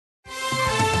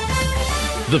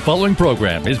The following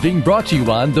program is being brought to you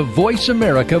on the Voice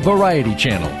America Variety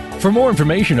Channel. For more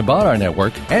information about our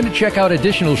network and to check out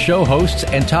additional show hosts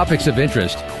and topics of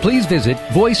interest, please visit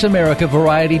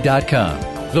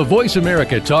voiceamericavariety.com. The Voice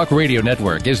America Talk Radio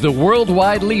Network is the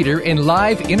worldwide leader in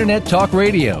live Internet talk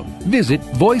radio. Visit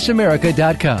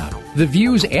voiceamerica.com. The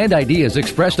views and ideas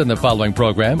expressed on the following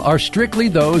program are strictly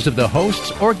those of the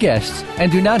hosts or guests and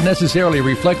do not necessarily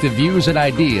reflect the views and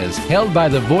ideas held by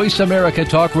the Voice America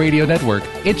Talk Radio Network,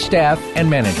 its staff, and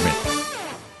management.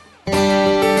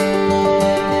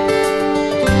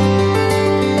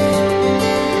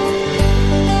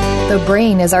 The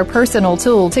brain is our personal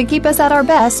tool to keep us at our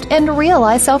best and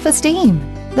realize self-esteem.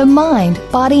 The mind,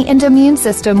 body, and immune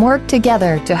system work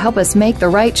together to help us make the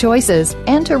right choices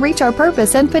and to reach our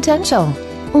purpose and potential.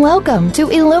 Welcome to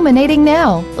Illuminating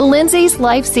Now, Lindsay's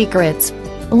Life Secrets.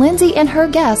 Lindsay and her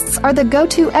guests are the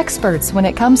go-to experts when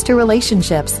it comes to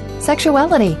relationships,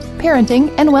 sexuality,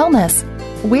 parenting, and wellness.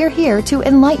 We're here to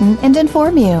enlighten and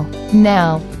inform you.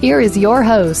 Now, here is your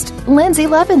host, Lindsay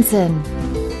Levinson.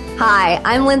 Hi,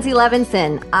 I'm Lindsay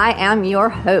Levinson. I am your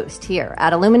host here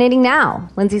at Illuminating Now,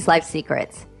 Lindsay's Life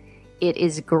Secrets. It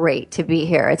is great to be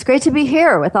here. It's great to be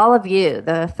here with all of you,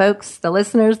 the folks, the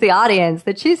listeners, the audience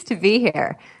that choose to be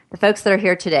here, the folks that are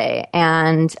here today.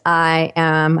 And I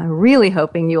am really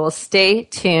hoping you will stay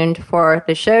tuned for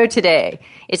the show today.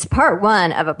 It's part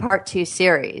one of a part two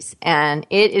series, and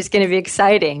it is going to be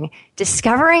exciting.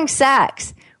 Discovering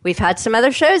sex. We've had some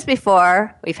other shows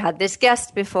before. We've had this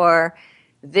guest before.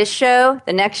 This show,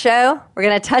 the next show, we're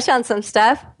going to touch on some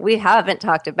stuff we haven't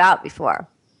talked about before.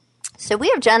 So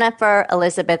we have Jennifer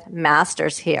Elizabeth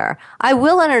Masters here. I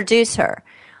will introduce her.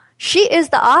 She is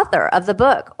the author of the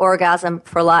book, Orgasm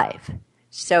for Life.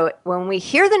 So when we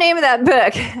hear the name of that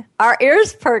book, our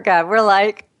ears perk up. We're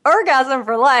like, Orgasm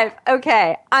for Life?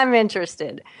 Okay, I'm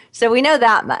interested. So we know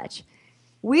that much.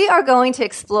 We are going to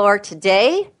explore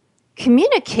today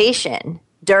communication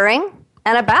during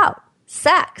and about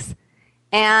sex.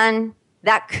 And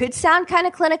that could sound kind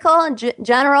of clinical and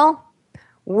general.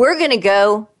 We're going to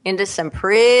go into some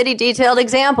pretty detailed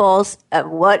examples of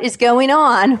what is going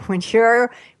on when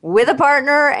you're with a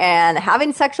partner and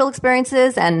having sexual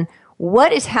experiences and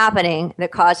what is happening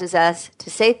that causes us to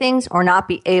say things or not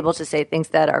be able to say things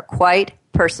that are quite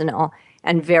personal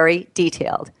and very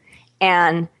detailed.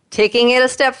 And taking it a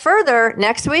step further,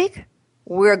 next week,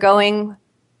 we're going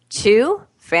to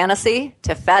fantasy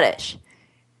to fetish.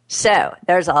 So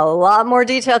there's a lot more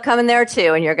detail coming there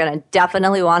too, and you're going to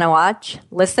definitely want to watch,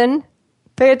 listen,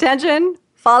 pay attention,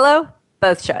 follow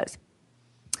both shows.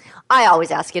 I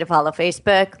always ask you to follow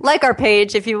Facebook, like our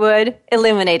page if you would,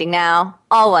 Illuminating Now,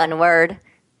 all one word.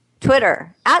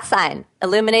 Twitter,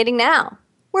 @Illuminating Now.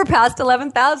 We're past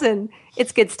 11,000.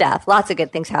 It's good stuff. Lots of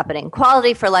good things happening.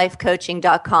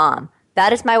 QualityForLifeCoaching.com.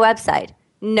 That is my website.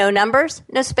 No numbers,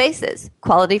 no spaces.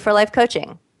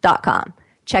 QualityForLifeCoaching.com.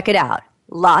 Check it out.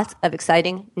 Lots of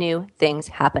exciting new things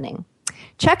happening.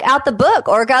 Check out the book,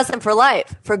 Orgasm for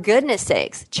Life. For goodness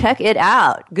sakes, check it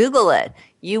out. Google it.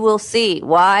 You will see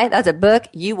why that's a book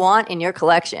you want in your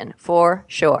collection, for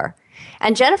sure.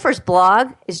 And Jennifer's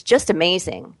blog is just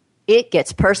amazing. It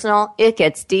gets personal. It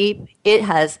gets deep. It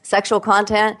has sexual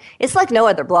content. It's like no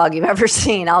other blog you've ever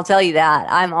seen. I'll tell you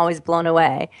that. I'm always blown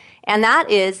away. And that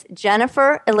is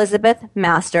Jennifer Elizabeth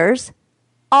Masters.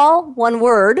 All one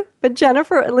word, but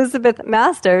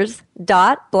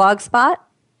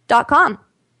jenniferelizabethmasters.blogspot.com.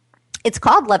 It's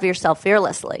called Love Yourself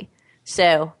Fearlessly.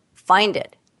 So find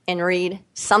it and read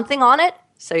something on it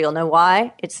so you'll know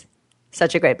why it's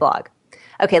such a great blog.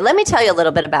 Okay, let me tell you a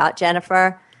little bit about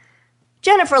Jennifer.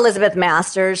 Jennifer Elizabeth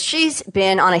Masters, she's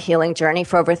been on a healing journey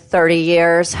for over 30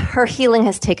 years. Her healing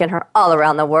has taken her all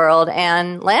around the world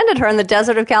and landed her in the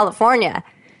desert of California.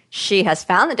 She has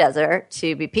found the desert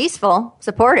to be peaceful,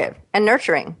 supportive, and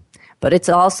nurturing, but it's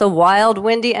also wild,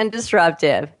 windy, and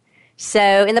disruptive.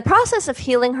 So in the process of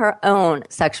healing her own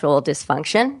sexual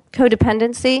dysfunction,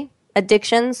 codependency,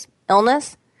 addictions,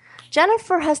 illness,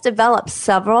 Jennifer has developed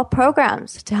several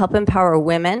programs to help empower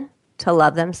women to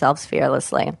love themselves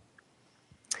fearlessly.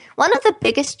 One of the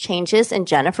biggest changes in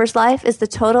Jennifer's life is the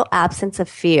total absence of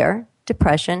fear,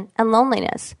 depression, and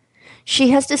loneliness.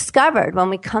 She has discovered when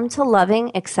we come to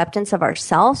loving acceptance of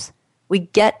ourselves, we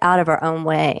get out of our own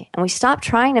way and we stop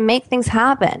trying to make things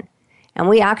happen and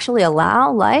we actually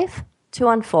allow life to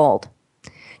unfold.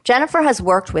 Jennifer has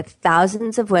worked with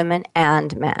thousands of women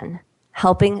and men,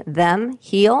 helping them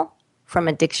heal from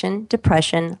addiction,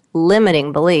 depression,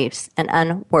 limiting beliefs, and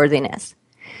unworthiness.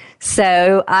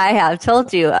 So I have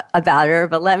told you about her,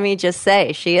 but let me just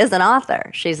say she is an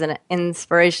author. She's an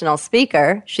inspirational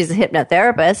speaker. She's a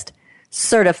hypnotherapist.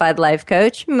 certified life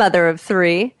coach, mother of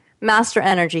 3, master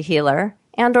energy healer,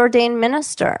 and ordained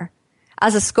minister.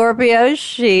 As a Scorpio,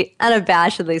 she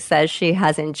unabashedly says she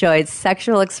has enjoyed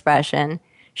sexual expression.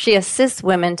 She assists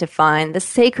women to find the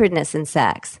sacredness in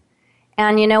sex.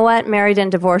 And you know what? Married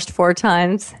and divorced 4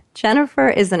 times, Jennifer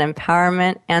is an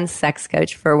empowerment and sex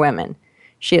coach for women.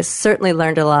 She has certainly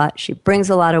learned a lot. She brings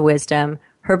a lot of wisdom.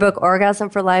 Her book, Orgasm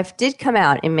for Life, did come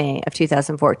out in May of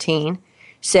 2014.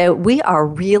 So we are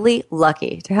really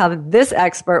lucky to have this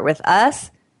expert with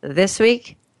us this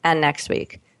week and next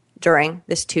week during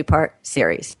this 2-part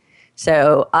series.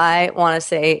 So I want to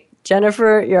say,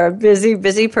 Jennifer, you're a busy,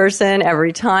 busy person.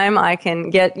 Every time I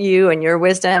can get you and your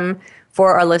wisdom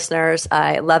for our listeners,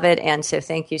 I love it. And so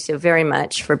thank you so very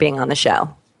much for being on the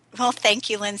show. Well, thank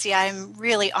you, Lindsay. I'm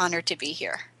really honored to be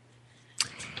here.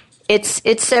 It's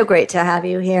so great to have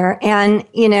you here. And,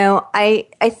 you know, I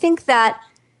think that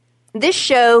this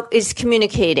show is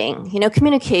communicating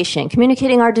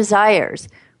our desires.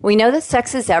 We know that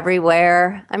sex is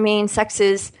everywhere. I mean, sex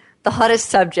is the hottest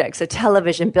subject. So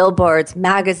television, billboards,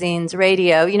 magazines,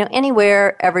 radio,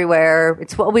 anywhere, everywhere.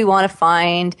 It's what we want to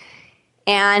find.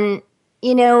 And,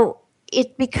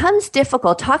 it becomes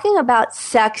difficult. Talking about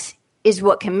sex is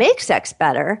what can make sex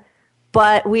better,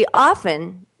 but we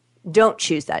often don't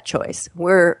choose that choice.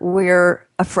 We're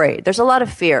afraid. There's a lot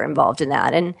of fear involved in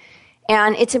that. And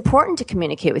it's important to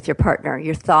communicate with your partner,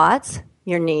 your thoughts,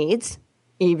 your needs,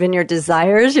 even your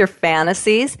desires, your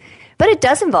fantasies, but it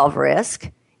does involve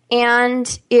risk,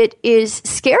 and it is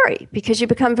scary because you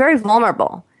become very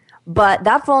vulnerable. But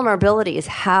that vulnerability is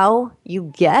how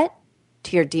you get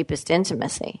to your deepest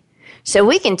intimacy. So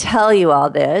we can tell you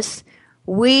all this.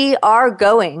 We are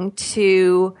going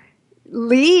to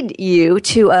lead you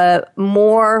to a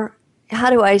more,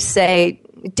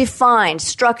 defined,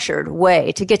 structured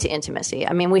way to get to intimacy.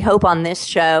 I mean, we hope on this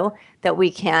show that we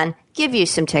can give you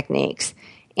some techniques.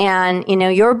 And,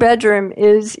 your bedroom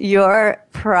is your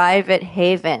private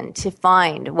haven to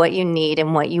find what you need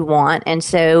and what you want. And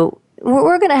so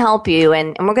we're going to help you,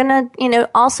 and we're going to,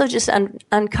 also just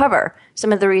uncover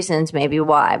some of the reasons maybe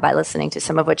why by listening to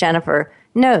some of what Jennifer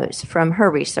knows from her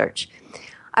research.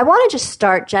 I want to just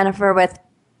start, Jennifer, with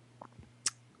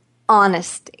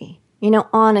honesty.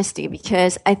 Honesty,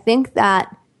 because I think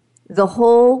that the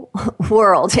whole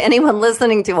world, anyone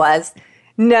listening to us,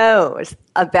 knows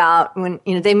about when,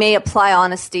 they may apply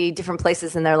honesty different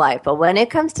places in their life. But when it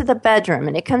comes to the bedroom,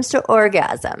 and it comes to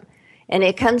orgasm, and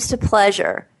it comes to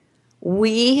pleasure,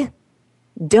 we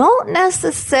don't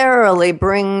necessarily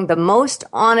bring the most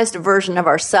honest version of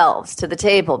ourselves to the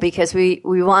table because we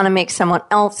want to make someone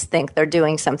else think they're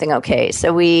doing something okay.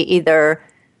 So we either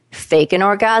fake an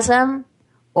orgasm,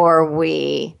 or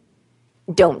we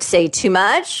don't say too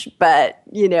much, but,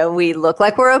 we look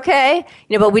like we're okay.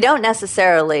 But we don't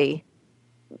necessarily,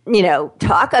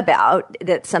 talk about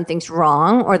that something's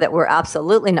wrong, or that we're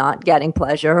absolutely not getting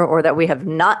pleasure, or that we have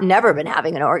never been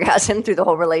having an orgasm through the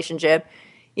whole relationship.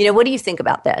 What do you think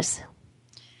about this?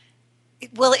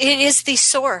 Well, it is the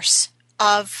source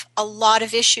of a lot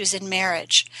of issues in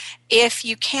marriage. If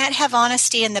you can't have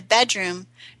honesty in the bedroom,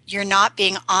 you're not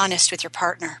being honest with your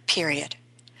partner, period.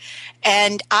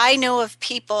 And I know of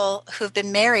people who've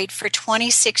been married for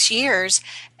 26 years,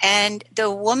 and the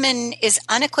woman is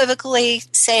unequivocally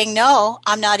saying, no,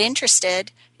 I'm not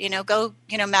interested. Go,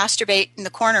 masturbate in the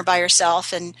corner by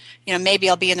yourself, and, maybe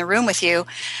I'll be in the room with you.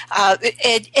 And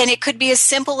it could be as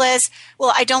simple as,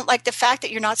 well, I don't like the fact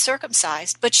that you're not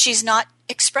circumcised, but she's not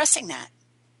expressing that.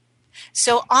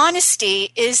 So honesty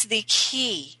is the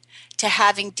key to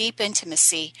having deep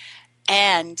intimacy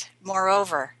and,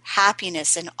 moreover,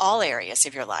 happiness in all areas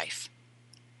of your life.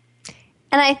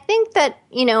 And I think that,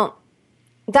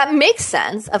 that makes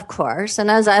sense, of course.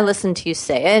 And as I listen to you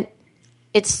say it,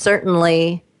 it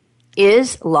certainly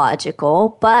is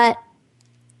logical, but,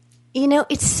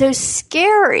 it's so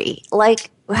scary.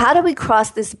 Like, how do we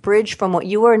cross this bridge from what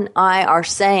you and I are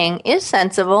saying is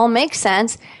sensible, makes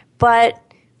sense, but,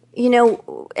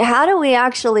 how do we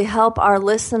actually help our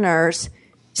listeners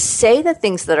say the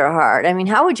things that are hard? I mean,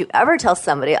 how would you ever tell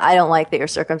somebody, I don't like that you're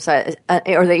circumcised,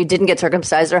 or that you didn't get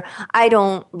circumcised, or I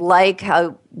don't like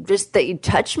how just that you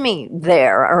touch me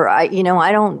there, or I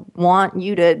don't want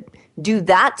you to do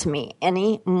that to me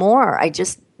anymore. I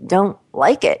just don't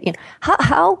like it.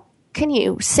 How can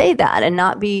you say that and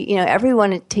not be,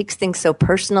 everyone takes things so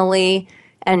personally,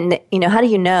 and, how do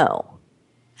you know?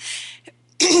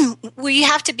 We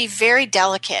have to be very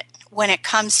delicate when it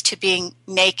comes to being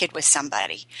naked with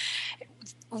somebody.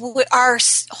 Our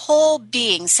whole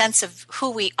being, sense of who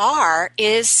we are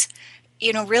is,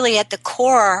 really at the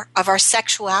core of our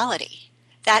sexuality.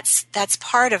 That's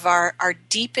part of our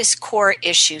deepest core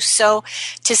issue. So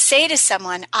to say to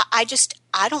someone, I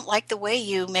don't like the way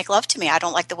you make love to me. I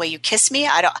don't like the way you kiss me.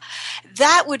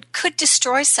 That could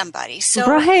destroy somebody. So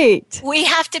right. We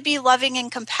have to be loving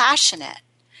and compassionate.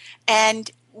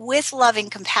 And with loving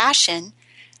compassion,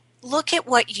 look at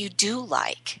what you do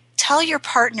like. Tell your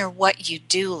partner what you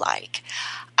do like.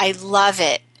 I love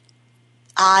it.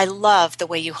 I love the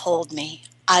way you hold me.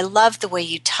 I love the way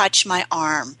you touch my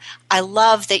arm. I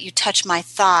love that you touch my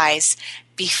thighs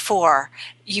before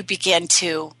you begin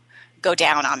to go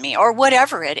down on me, or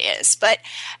whatever it is. But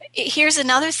here's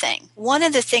another thing. One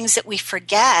of the things that we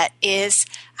forget is,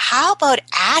 how about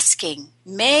asking,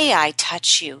 may I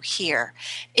touch you here?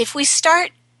 If we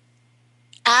start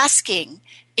asking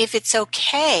if it's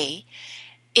okay,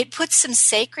 it puts some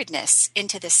sacredness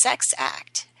into the sex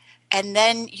act. And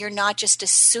then you're not just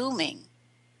assuming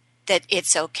that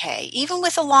it's okay. Even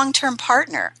with a long-term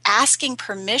partner, asking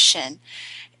permission,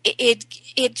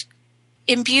 it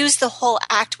imbues the whole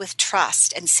act with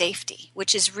trust and safety,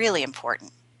 which is really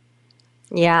important.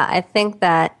 Yeah, I think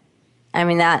that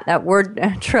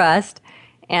word trust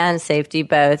and safety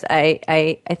both,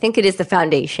 I think it is the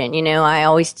foundation. I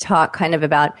always talk kind of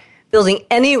about building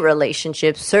any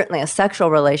relationship, certainly a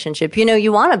sexual relationship.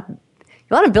 You want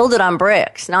to build it on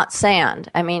bricks, not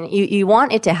sand. I mean, you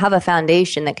want it to have a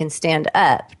foundation that can stand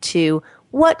up to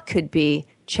what could be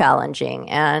challenging.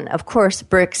 And of course,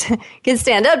 bricks can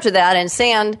stand up to that, and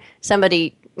sand,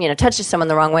 somebody, touches someone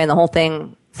the wrong way and the whole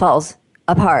thing falls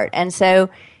apart. And so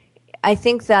I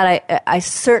think that I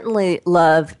certainly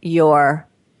love your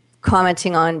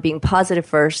commenting on being positive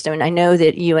first. I mean, I know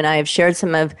that you and I have shared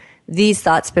some of these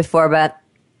thoughts before, but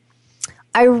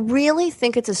I really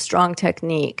think it's a strong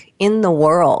technique in the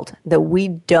world that we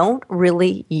don't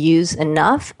really use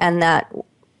enough, and that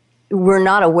we're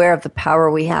not aware of the power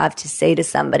we have to say to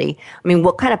somebody. I mean,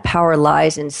 what kind of power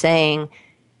lies in saying,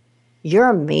 you're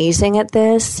amazing at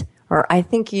this, or I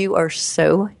think you are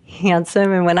so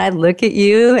handsome, and when I look at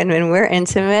you and when we're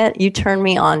intimate, you turn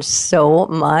me on so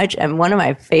much, and one of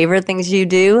my favorite things you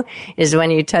do is when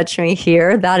you touch me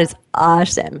here. That is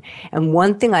awesome. And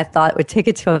one thing I thought would take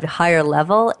it to a higher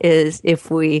level is if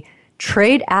we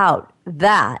trade out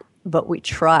that, but we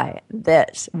try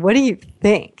this. What do you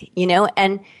think?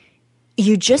 And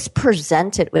you just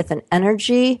present it with an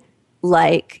energy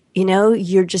like,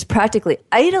 you're just practically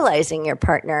idolizing your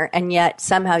partner, and yet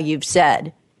somehow you've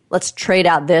said, let's trade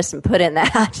out this and put in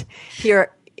that.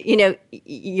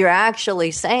 You're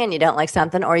actually saying you don't like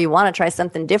something, or you want to try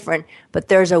something different, but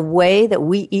there's a way that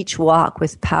we each walk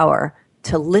with power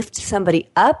to lift somebody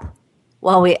up,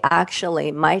 while we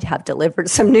actually might have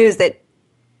delivered some news that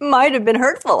might have been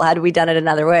hurtful had we done it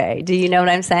another way. Do you know what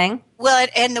I'm saying? Well,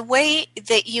 and the way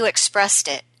that you expressed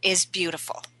it is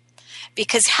beautiful,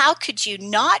 because how could you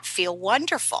not feel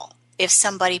wonderful if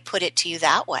somebody put it to you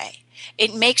that way?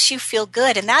 It makes you feel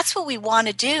good. And that's what we want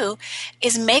to do,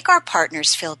 is make our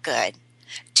partners feel good.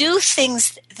 Do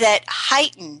things that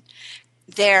heighten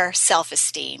their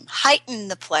self-esteem, heighten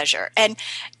the pleasure. And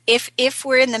if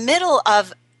we're in the middle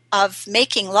of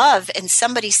making love and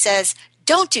somebody says,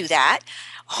 don't do that,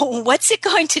 what's it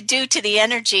going to do to the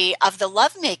energy of the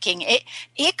lovemaking?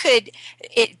 It could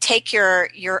take your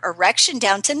erection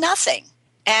down to nothing.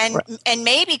 And right. And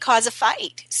maybe cause a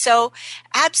fight. So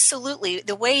absolutely,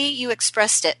 the way you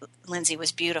expressed it, Lindsay,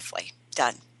 was beautifully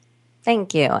done.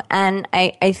 Thank you. And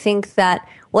I think that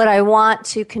what I want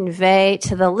to convey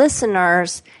to the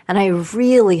listeners, and I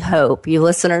really hope you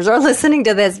listeners are listening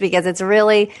to this, because it's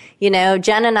really,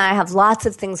 Jen and I have lots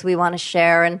of things we want to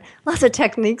share and lots of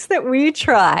techniques that we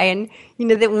try and,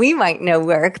 that we might know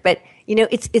work. But,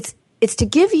 it's to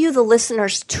give you, the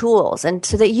listeners, tools, and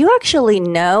so that you actually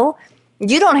know.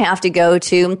 You don't have to go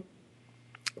to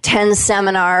 10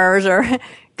 seminars or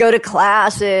go to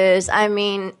classes. I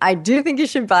mean, I do think you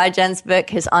should buy Jen's book,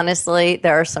 because honestly,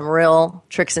 there are some real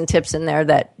tricks and tips in there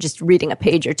that just reading a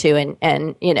page or two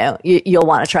and you'll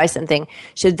want to try something.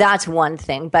 So that's one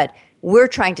thing. But we're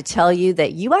trying to tell you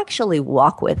that you actually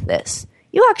walk with this.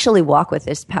 You actually walk with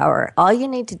this power. All you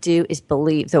need to do is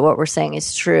believe that what we're saying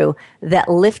is true, that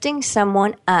lifting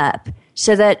someone up.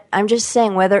 So that, I'm just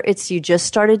saying, whether it's you just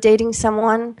started dating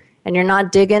someone and you're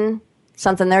not digging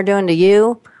something they're doing to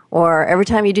you, or every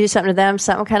time you do something to them,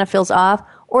 something kind of feels off,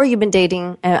 or you've been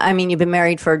dating, you've been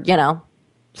married for,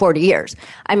 40 years.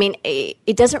 I mean,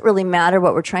 it doesn't really matter.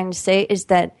 What we're trying to say is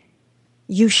that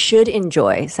you should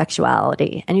enjoy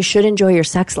sexuality, and you should enjoy your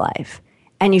sex life,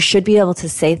 and you should be able to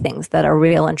say things that are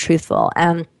real and truthful.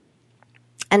 And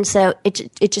so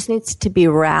it just needs to be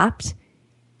wrapped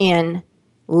in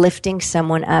lifting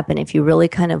someone up. And if you really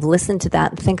kind of listen to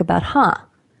that and think about,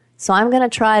 So I'm going to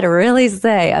try to really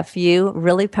say a few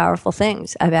really powerful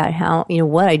things about how,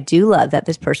 what I do love that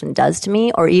this person does to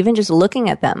me, or even just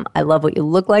looking at them. I love what you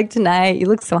look like tonight. You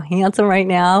look so handsome right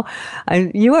now.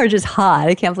 You are just hot.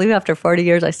 I can't believe after 40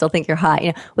 years, I still think you're hot.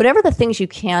 Whatever the things you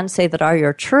can say that are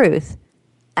your truth,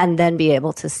 and then be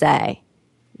able to say,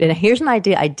 here's an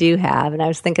idea I do have. And I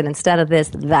was thinking, instead of this,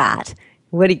 that.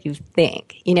 What do you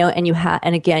think?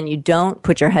 And again, you don't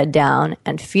put your head down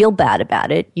and feel bad about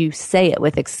it. You say it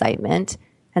with excitement.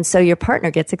 And so your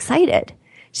partner gets excited.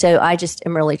 So I just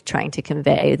am really trying to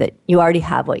convey that you already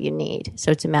have what you need. So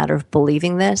it's a matter of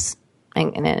believing this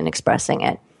and expressing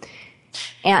it.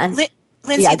 And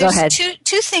Lindsay, yeah, go there's ahead.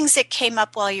 two things that came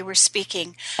up while you were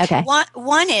speaking. Okay.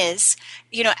 One is,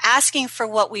 asking for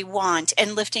what we want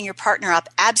and lifting your partner up,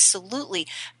 absolutely.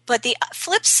 But the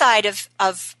flip side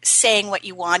of saying what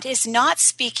you want is not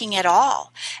speaking at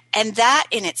all. And that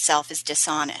in itself is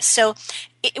dishonest. So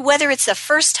whether it's the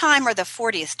first time or the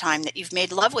 40th time that you've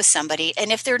made love with somebody,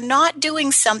 and if they're not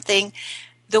doing something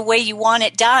the way you want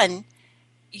it done,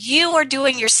 you are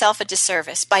doing yourself a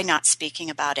disservice by not speaking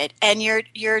about it, and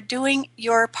you're doing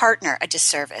your partner a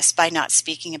disservice by not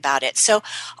speaking about it. So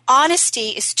honesty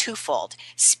is twofold: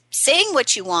 saying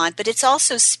what you want, but it's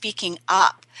also speaking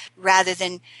up rather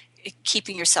than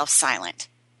keeping yourself silent.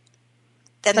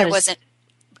 Then there was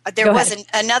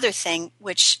another thing,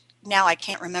 which now I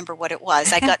can't remember what it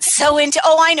was. I got so into,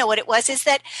 I know what it was, is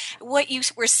that what you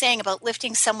were saying about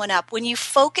lifting someone up. When you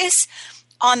focus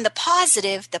on the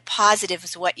positive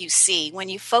is what you see. When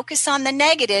you focus on the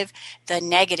negative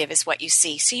is what you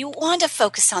see. So you want to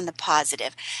focus on the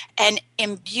positive and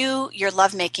imbue your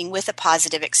lovemaking with a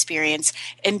positive experience.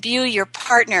 Imbue your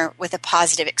partner with a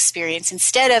positive experience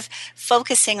instead of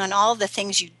focusing on all the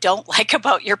things you don't like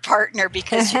about your partner,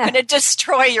 because you're going to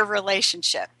destroy your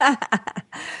relationship.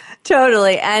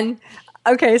 Totally. And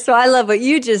okay, so I love what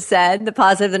you just said, the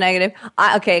positive, the negative.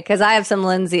 Because I have some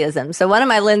Lindsayisms. So one of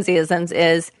my Lindsayisms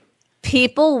is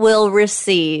people will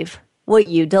receive what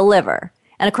you deliver.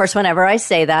 And of course, whenever I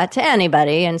say that to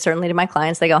anybody, and certainly to my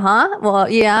clients, they go, huh? Well,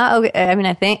 yeah. Okay.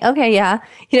 I think, okay, yeah.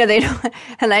 They don't.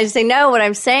 And I just say, no, what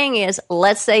I'm saying is,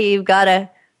 let's say you've got to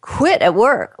quit at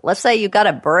work. Let's say you've got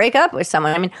to break up with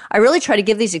someone. I really try to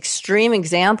give these extreme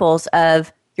examples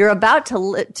of, you're about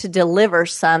to deliver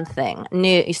something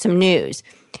new, some news.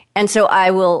 And so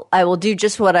I will do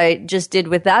just what I just did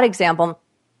with that example.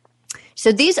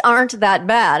 So these aren't that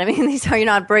bad. These are, you're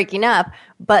not breaking up,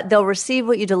 but they'll receive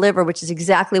what you deliver, which is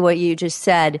exactly what you just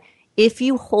said. If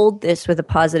you hold this with a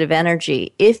positive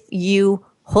energy, if you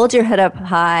hold your head up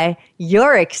high,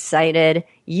 you're excited,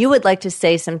 you would like to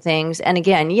say some things. And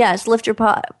again, yes, lift your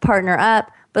partner up,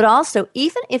 but also,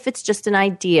 even if it's just an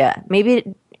idea,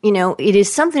 maybe it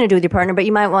is something to do with your partner, but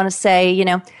you might want to say,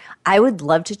 I would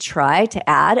love to try to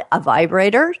add a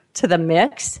vibrator to the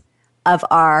mix of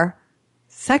our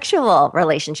sexual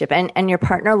relationship. And your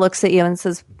partner looks at you and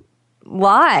says,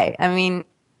 why?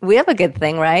 We have a good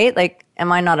thing, right? Like,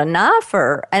 am I not enough?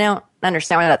 Or I don't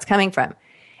understand where that's coming from.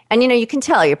 And, you can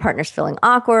tell your partner's feeling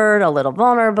awkward, a little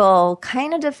vulnerable,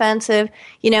 kind of defensive,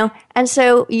 and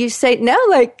so you say, no,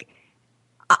 like,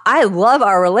 I love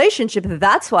our relationship.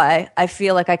 That's why I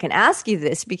feel like I can ask you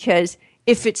this, because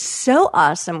if it's so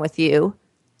awesome with you,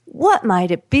 what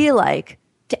might it be like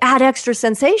to add extra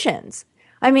sensations?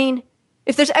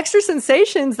 If there's extra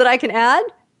sensations that I can add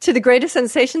to the greatest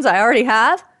sensations I already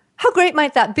have, how great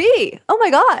might that be? Oh my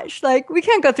gosh, like, we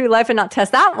can't go through life and not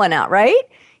test that one out, right?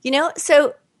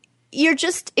 So you're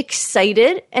just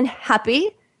excited and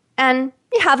happy, and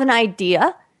you have an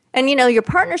idea. And, your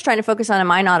partner's trying to focus on,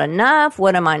 am I not enough?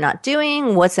 What am I not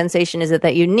doing? What sensation is it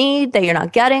that you need, that you're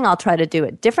not getting? I'll try to do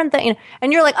it different.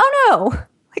 And you're like, oh no,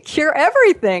 like, you're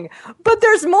everything. But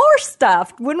there's more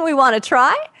stuff. Wouldn't we want to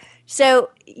try? So,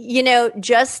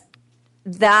 just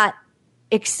that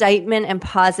excitement and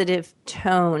positive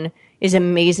tone is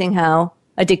amazing how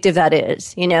addictive that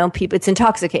is. People, it's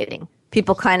intoxicating.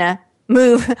 People kind of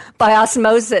move by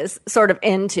osmosis sort of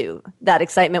into that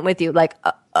excitement with you. Like,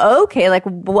 okay, like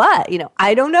what?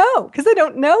 I don't know, because I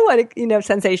don't know what,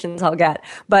 sensations I'll get.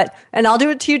 And I'll do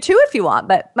it to you too if you want,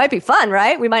 but it might be fun,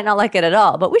 right? We might not like it at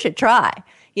all, but we should try,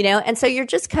 And so you're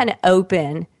just kind of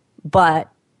open,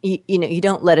 but you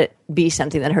don't let it be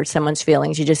something that hurts someone's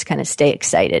feelings. You just kind of stay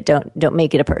excited. Don't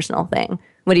make it a personal thing.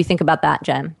 What do you think about that,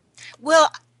 Jen?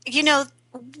 Well,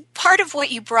 part of what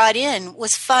you brought in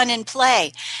was fun and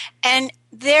play. And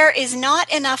there is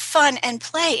not enough fun and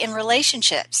play in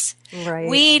relationships. Right.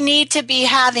 We need to be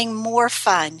having more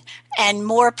fun and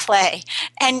more play.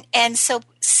 And so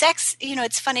sex,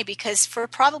 it's funny, because for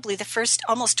probably the first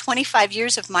almost 25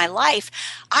 years of my life,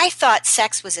 I thought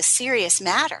sex was a serious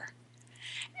matter.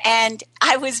 And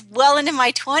I was well into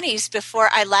my 20s before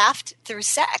I laughed through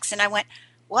sex. And I went,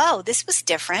 whoa, this was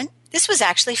different. This was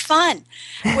actually fun.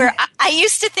 Where I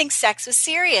used to think sex was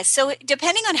serious. So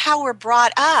depending on how we're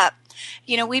brought up,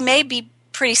 we may be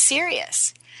pretty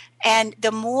serious. And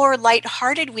the more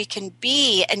lighthearted we can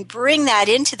be and bring that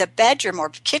into the bedroom or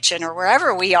kitchen or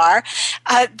wherever we are,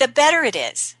 the better it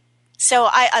is. So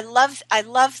I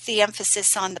love the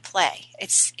emphasis on the play.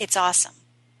 It's awesome.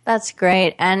 That's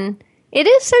great. And it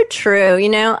is so true.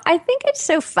 I think it's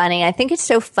so funny. I think it's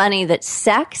so funny that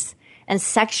sex and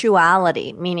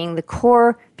sexuality, meaning the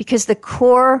core, because the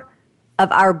core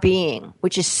of our being,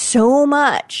 which is so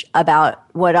much about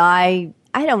what I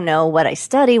don't know, what I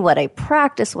study, what I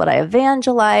practice, what I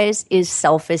evangelize, is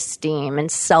self-esteem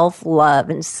and self-love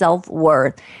and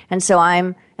self-worth. And so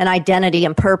I'm an identity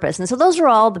and purpose. And so those are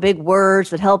all the big words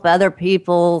that help other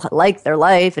people like their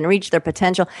life and reach their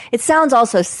potential. It sounds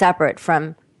also separate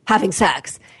from having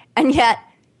sex. And yet,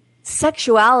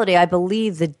 sexuality, I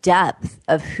believe the depth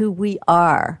of who we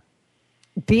are,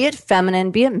 be it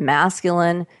feminine, be it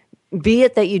masculine, be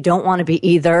it that you don't want to be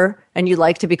either and you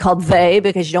like to be called they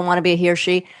because you don't want to be a he or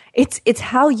she. It's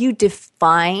how you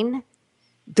define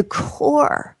the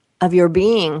core of your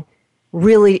being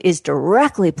really is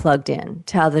directly plugged in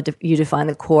to how you define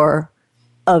the core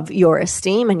of your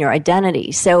esteem and your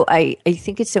identity. So I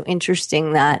think it's so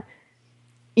interesting that,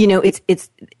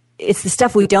 it's the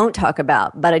stuff we don't talk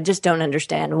about, but I just don't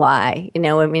understand why.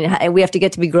 We have to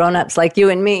get to be grown-ups like you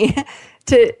and me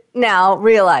to now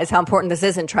realize how important this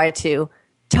is and try to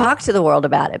talk to the world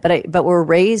about it. But we're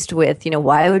raised with,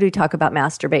 why would we talk about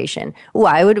masturbation?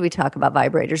 Why would we talk about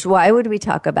vibrators? Why would we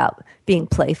talk about being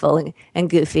playful and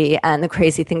goofy and the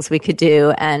crazy things we could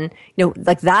do? And,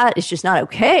 that is just not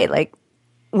okay.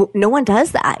 No one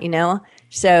does that,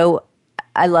 So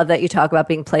I love that you talk about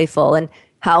being playful and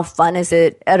how fun is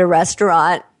it at a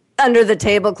restaurant under the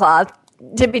tablecloth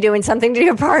to be doing something to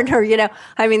your partner,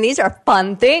 these are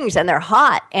fun things and they're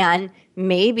hot. And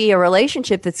maybe a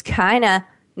relationship that's kind of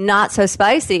not so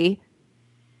spicy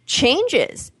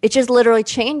changes. It just literally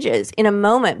changes in a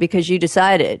moment because you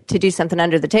decided to do something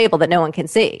under the table that no one can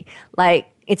see.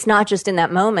 It's not just in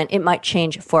that moment. It might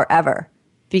change forever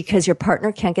because your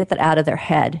partner can't get that out of their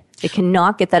head. They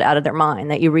cannot get that out of their mind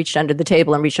that you reached under the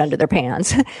table and reached under their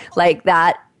pants.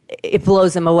 That, it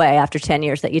blows them away after 10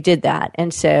 years that you did that.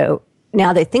 And so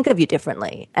now they think of you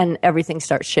differently and everything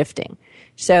starts shifting.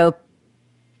 So,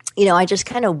 I just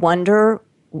kind of wonder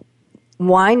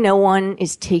why no one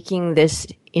is taking this,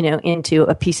 into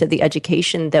a piece of the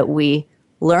education that we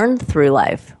learned through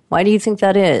life. Why do you think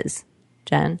that is,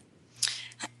 Jen?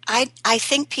 I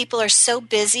think people are so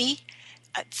busy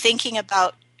thinking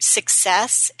about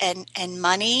success and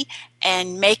money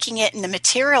and making it in the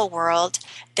material world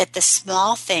that the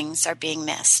small things are being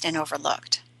missed and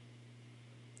overlooked.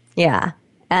 Yeah.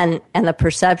 And the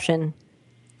perception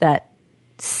that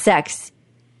sex,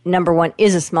 number one,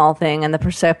 is a small thing, and the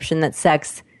perception that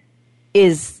sex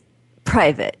is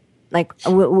private.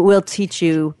 We'll teach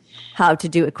you how to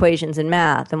do equations in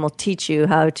math, and we'll teach you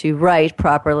how to write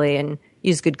properly and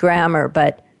use good grammar,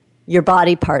 but your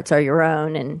body parts are your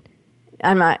own, and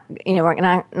I'm not, we're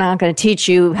not going to teach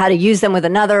you how to use them with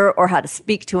another or how to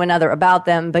speak to another about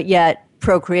them, but yet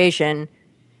procreation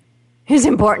is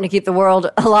important to keep the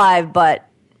world alive, but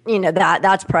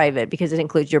that's private because it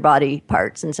includes your body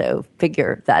parts, and so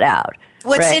figure that out.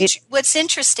 What's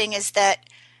interesting is that,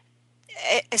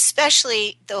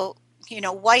 especially the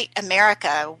white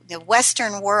America, the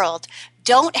Western world,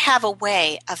 don't have a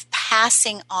way of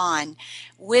passing on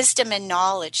wisdom and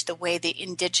knowledge the way the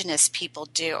indigenous people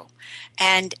do.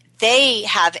 And they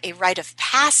have a rite of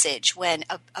passage when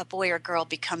a boy or girl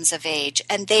becomes of age,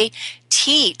 and they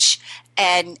teach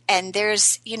and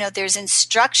there's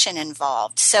instruction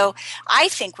involved. So I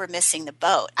think we're missing the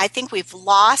boat. I think we've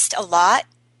lost a lot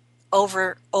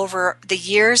over the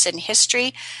years in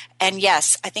history. And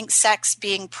yes, I think sex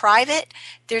being private,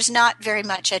 there's not very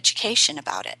much education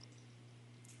about it.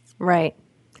 Right.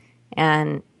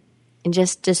 And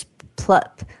just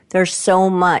there's so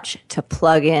much to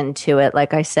plug into it.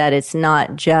 Like I said, it's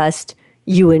not just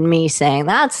you and me saying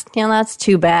that's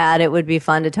too bad. It would be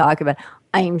fun to talk about.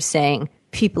 I'm saying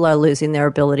people are losing their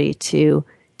ability to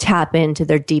tap into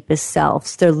their deepest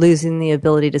selves. They're losing the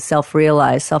ability to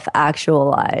self-realize,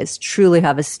 self-actualize, truly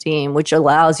have esteem, which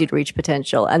allows you to reach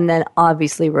potential. And then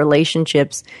obviously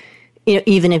relationships,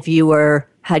 even if you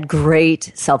had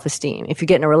great self-esteem, if you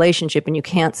get in a relationship and you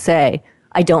can't say,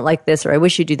 I don't like this or I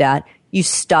wish you do that, you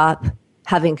stop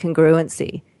having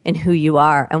congruency in who you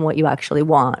are and what you actually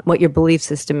want, what your belief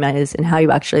system is and how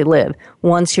you actually live.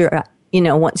 Once you've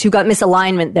got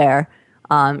misalignment there,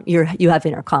 you have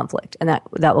inner conflict, and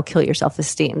that will kill your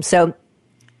self-esteem. So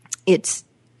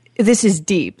this is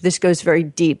deep. This goes very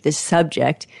deep. This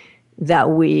subject that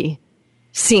we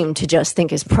seem to just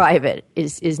think is private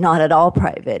is not at all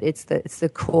private. It's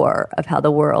the core of how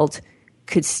the world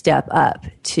could step up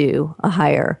to a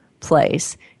higher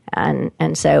place.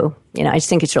 And so, I just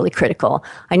think it's really critical.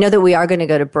 I know that we are going to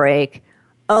go to break.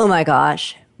 Oh my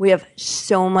gosh, we have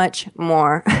so much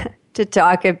more to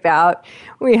talk about.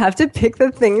 We have to pick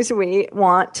the things we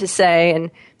want to say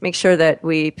and make sure that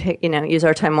we pick, use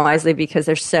our time wisely, because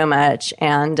there's so much.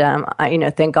 And,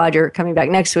 thank God you're coming back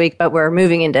next week, but we're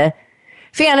moving into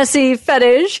fantasy,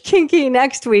 fetish, kinky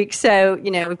next week. So,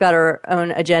 we've got our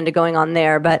own agenda going on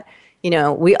there, but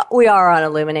we are on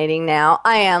Illuminating Now.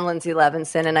 I am Lindsay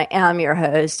Levinson, and I am your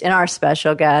host. And our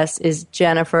special guest is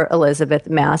Jennifer Elizabeth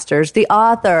Masters, the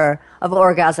author of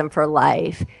Orgasm for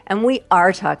Life. And we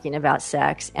are talking about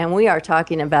sex, and we are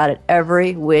talking about it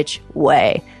every which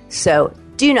way. So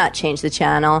do not change the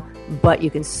channel, but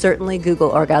you can certainly Google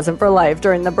Orgasm for Life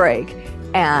during the break.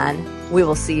 And we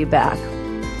will see you back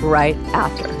right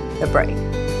after the break.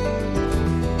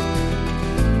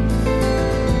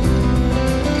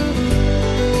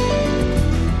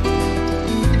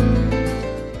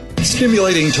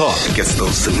 Stimulating talk gets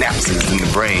those synapses in the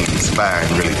brain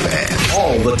firing really fast.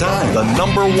 All the time. The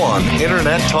 #1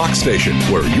 internet talk station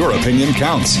where your opinion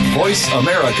counts.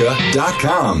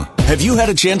 VoiceAmerica.com. Have you had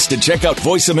a chance to check out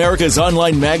Voice America's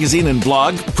online magazine and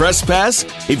blog, Press Pass?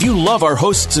 If you love our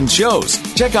hosts and shows,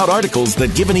 check out articles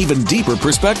that give an even deeper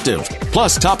perspective.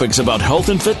 Plus topics about health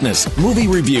and fitness, movie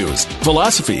reviews,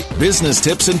 philosophy, business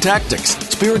tips and tactics,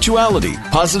 spirituality,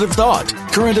 positive thought,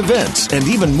 current events, and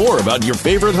even more about your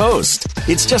favorite host.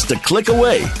 It's just a click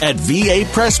away at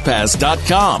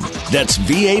VAPressPass.com. That's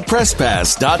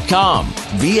VAPressPass.com.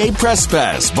 VA Press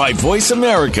Pass by Voice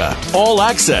America. All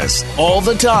access, all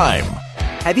the time.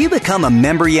 Have you become a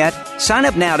member yet? Sign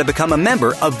up now to become a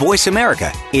member of Voice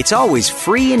America. It's always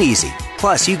free and easy.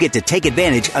 Plus, you get to take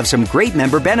advantage of some great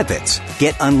member benefits.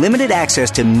 Get unlimited access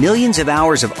to millions of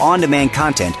hours of on-demand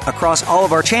content across all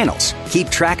of our channels. Keep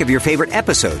track of your favorite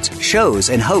episodes, shows,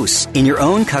 and hosts in your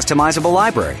own customizable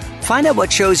library. Find out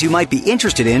what shows you might be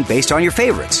interested in based on your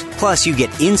favorites. Plus, you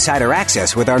get insider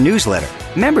access with our newsletter.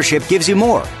 Membership gives you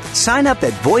more. Sign up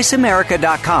at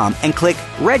voiceamerica.com and click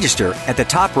Register at the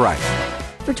top right.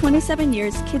 For 27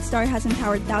 years, KidStar has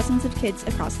empowered thousands of kids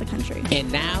across the country.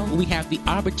 And now we have the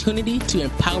opportunity to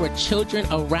empower children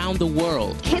around the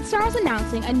world. KidStar is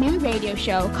announcing a new radio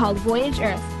show called Voyage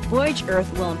Earth. Voyage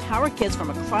Earth will empower kids from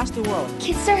across the world.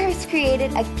 KidStar has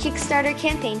created a Kickstarter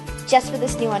campaign just for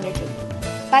this new undertaking.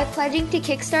 By pledging to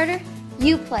Kickstarter,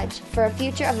 you pledge for a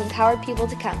future of empowered people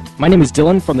to come. My name is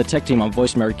Dylan from the tech team on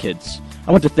Voice America Kids.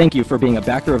 I want to thank you for being a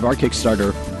backer of our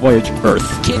Kickstarter, Voyage Earth.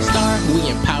 Kidstar, we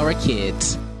empower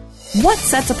kids. What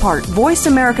sets apart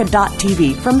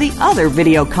VoiceAmerica.tv from the other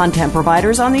video content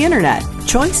providers on the Internet?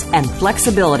 Choice and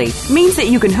flexibility means that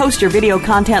you can host your video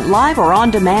content live or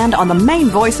on demand on the main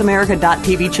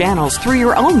VoiceAmerica.tv channels through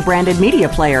your own branded media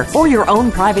player or your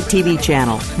own private TV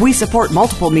channel. We support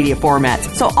multiple media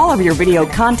formats, so all of your video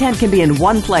content can be in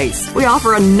one place. We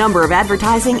offer a number of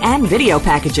advertising and video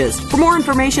packages. For more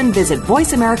information, visit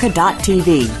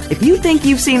VoiceAmerica.tv. If you think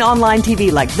you've seen online TV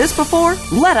like this before,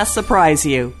 let us surprise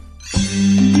you.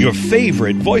 Your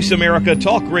favorite Voice America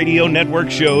Talk Radio Network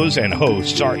shows and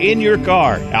hosts are in your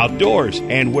car, outdoors,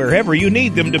 and wherever you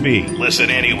need them to be. Listen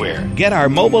anywhere. Get our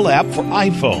mobile app for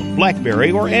iPhone,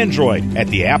 BlackBerry, or Android at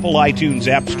the Apple iTunes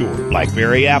App Store,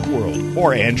 BlackBerry App World,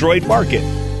 or Android Market.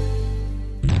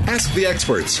 Ask the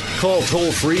experts. Call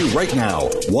toll-free right now,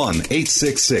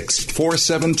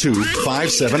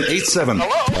 1-866-472-5787.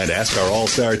 And ask our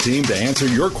all-star team to answer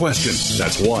your question.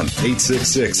 That's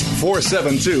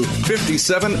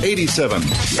 1-866-472-5787.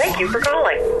 Thank you for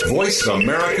calling.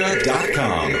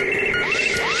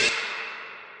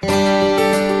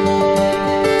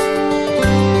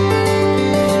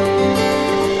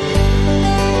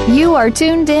 You are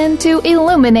tuned in to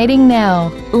Illuminating Now,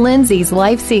 Lindsay's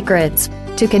Life Secrets.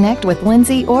 To connect with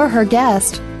Lindsay or her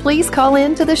guest, please call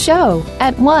in to the show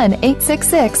at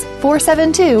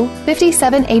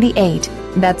 1-866-472-5788.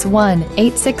 That's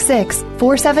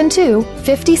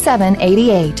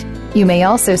 1-866-472-5788. You may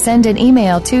also send an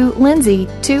email to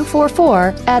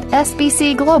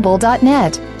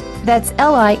lindsay244@sbcglobal.net. That's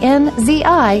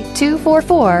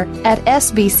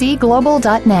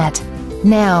LINZI244@sbcglobal.net.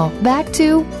 Now, back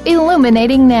to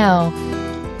Illuminating Now.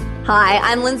 Hi,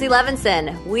 I'm Lindsay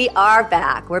Levinson. We are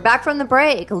back. We're back from the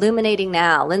break, Illuminating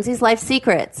Now, Lindsay's Life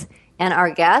Secrets, and our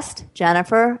guest,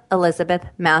 Jennifer Elizabeth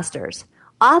Masters,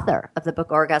 author of the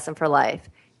book Orgasm for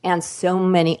Life. and so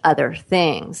many other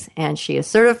things. And she is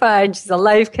certified. She's a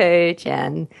life coach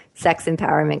and sex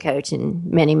empowerment coach and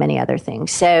many, many other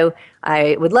things. So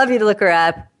I would love you to look her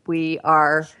up. We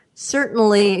are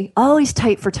certainly always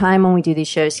tight for time when we do these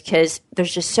shows because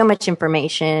there's just so much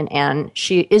information. And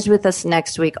she is with us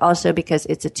next week also because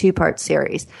it's a 2-part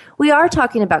series. We are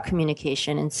talking about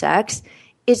communication and sex.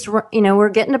 It's, we're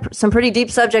getting to some pretty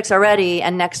deep subjects already.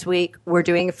 And next week we're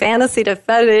doing fantasy to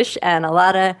fetish and a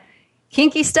lot of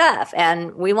kinky stuff.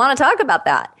 And we want to talk about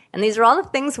that. And these are all the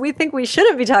things we think we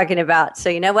shouldn't be talking about. So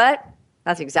you know what?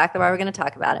 That's exactly why we're going to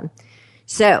talk about them.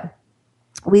 So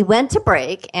we went to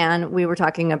break and we were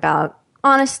talking about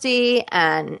honesty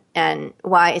and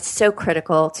why it's so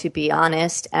critical to be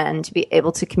honest and to be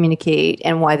able to communicate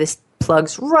and why this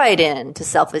plugs right in to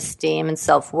self-esteem and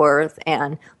self-worth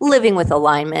and living with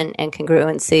alignment and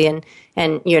congruency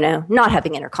and not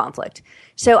having inner conflict.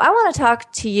 So I want to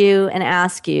talk to you and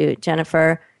ask you,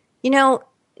 Jennifer,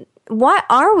 why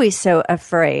are we so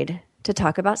afraid to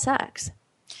talk about sex?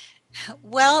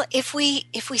 Well, if we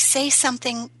say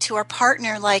something to our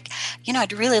partner like,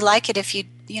 I'd really like it if you,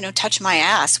 touch my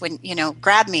ass when,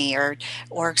 grab me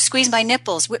or squeeze my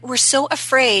nipples. We're so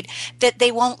afraid that they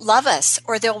won't love us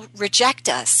or they'll reject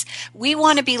us. We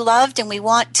want to be loved and we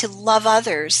want to love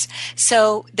others.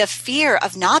 So the fear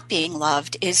of not being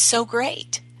loved is so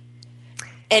great.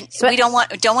 And we don't want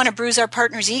to bruise our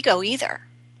partner's ego either.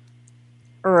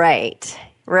 Right.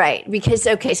 Because,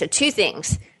 so 2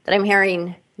 things that I'm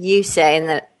hearing you say and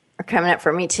that are coming up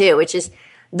for me too, which is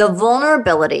the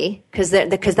vulnerability, because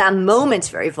that moment's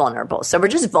very vulnerable. So we're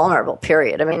just vulnerable,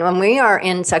 period. I mean, when we are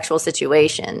in sexual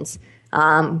situations,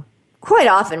 quite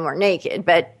often we're naked,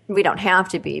 but we don't have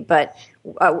to be. But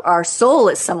our soul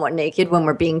is somewhat naked when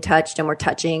we're being touched and we're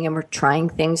touching and we're trying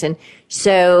things. And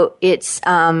so it's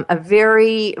a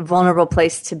very vulnerable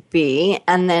place to be.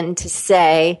 And then to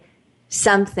say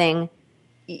something,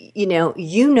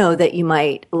 that you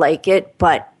might like it,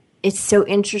 but it's so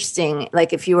interesting.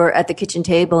 Like if you were at the kitchen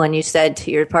table and you said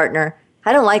to your partner,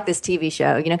 I don't like this TV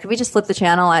show. Could we just flip the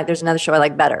channel? There's another show I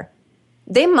like better.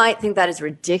 They might think that is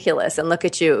ridiculous and look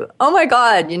at you. Oh my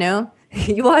God,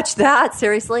 you watch that?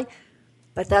 Seriously?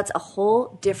 But that's a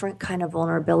whole different kind of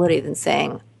vulnerability than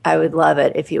saying, I would love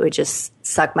it if you would just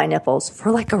suck my nipples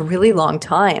for like a really long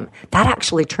time. That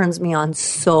actually turns me on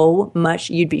so much.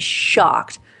 You'd be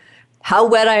shocked how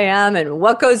wet I am and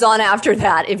what goes on after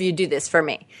that if you do this for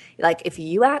me. Like if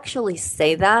you actually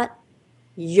say that,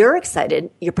 you're excited.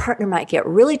 Your partner might get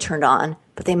really turned on,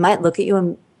 but they might look at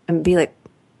you and be like,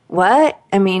 what?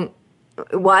 I mean,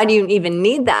 why do you even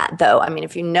need that though? I mean,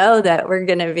 if you know that we're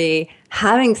going to be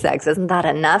having sex, isn't that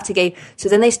enough to get? So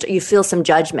then you feel some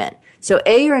judgment. So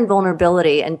A, you're in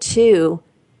vulnerability, and 2,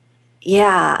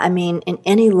 in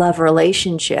any love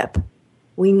relationship,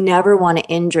 we never want to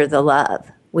injure the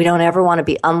love. We don't ever want to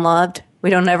be unloved. We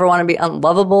don't ever want to be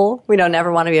unlovable. We don't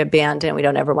ever want to be abandoned. We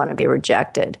don't ever want to be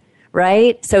rejected,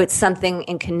 right? So it's something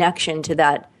in connection to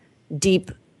that deep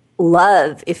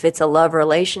love. If it's a love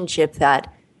relationship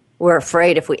that we're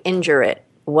afraid if we injure it,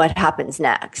 what happens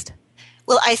next?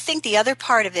 Well, I think the other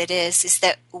part of it is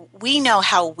that we know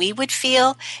how we would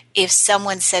feel if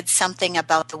someone said something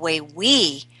about the way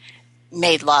we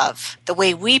made love, the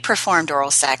way we performed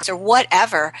oral sex or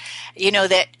whatever,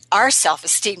 that our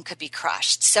self-esteem could be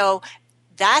crushed. So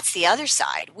that's the other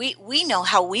side. We know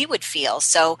how we would feel.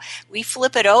 So we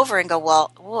flip it over and go,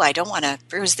 well, I don't want to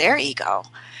bruise their ego.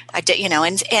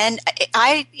 And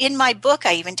I, in my book,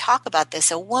 I even talk about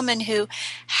this. A woman who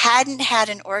hadn't had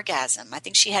an orgasm. I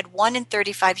think she had 1 in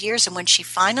 35 years. And when she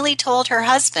finally told her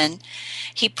husband,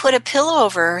 he put a pillow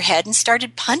over her head and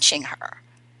started punching her.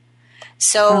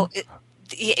 So,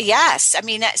 yes,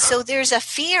 so there's a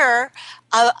fear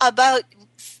about,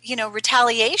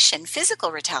 retaliation,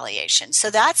 physical retaliation. So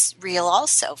that's real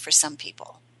also for some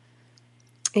people.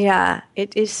 Yeah,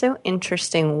 it is so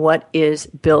interesting what is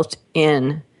built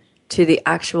in to the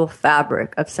actual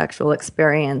fabric of sexual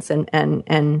experience and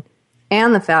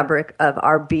the fabric of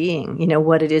our being,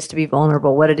 what it is to be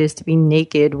vulnerable, what it is to be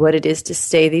naked, what it is to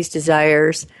say these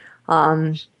desires.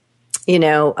 I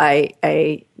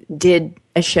did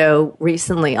a show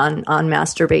recently on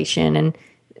masturbation and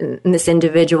this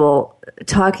individual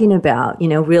talking about,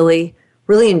 really,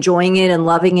 really enjoying it and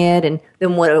loving it, and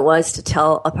then what it was to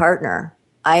tell a partner,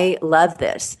 I love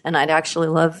this, and I'd actually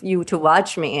love you to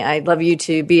watch me. I'd love you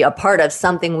to be a part of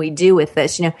something we do with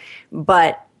this,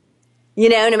 But,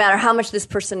 no matter how much this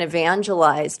person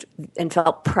evangelized and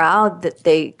felt proud that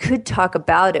they could talk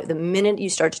about it, the minute you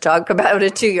start to talk about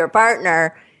it to your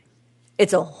partner,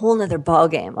 it's a whole nother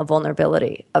ballgame of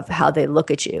vulnerability of how they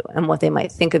look at you and what they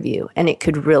might think of you. And it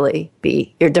could really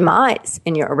be your demise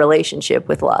in your relationship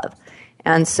with love.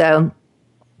 And so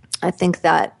I think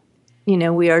that,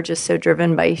 we are just so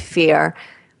driven by fear.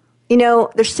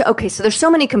 There's so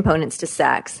many components to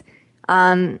sex.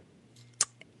 Can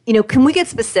we get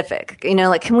specific?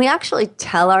 Can we actually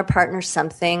tell our partner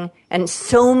something? And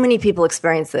so many people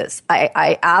experience this.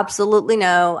 I absolutely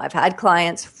know. I've had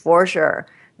clients for sure.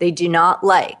 They do not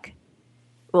like,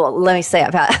 well, let me say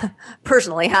I've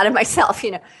personally had it myself,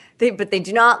 but they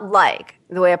do not like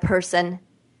the way a person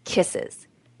kisses.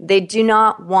 They do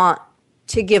not want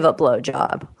to give a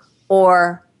blowjob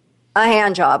or a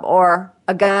hand job, or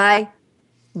a guy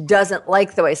doesn't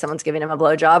like the way someone's giving him a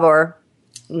blowjob or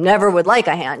never would like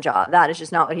a hand job. That is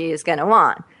just not what he is going to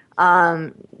want.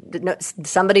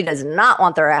 Somebody does not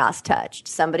want their ass touched.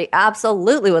 Somebody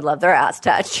absolutely would love their ass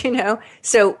touched,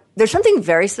 So there's something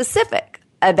very specific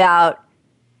about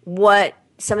what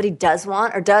somebody does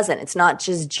want or doesn't. It's not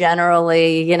just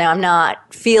generally, I'm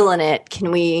not feeling it.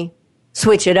 Can we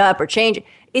switch it up or change it?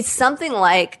 It's something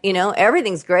like,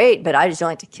 everything's great, but I just don't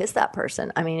like to kiss that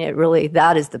person. I mean,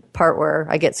 that is the part where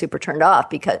I get super turned off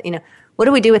because, what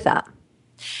do we do with that?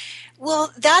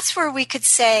 Well, that's where we could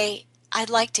say, I'd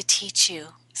like to teach you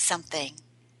something.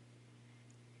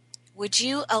 Would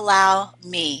you allow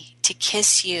me to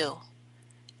kiss you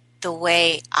the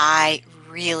way I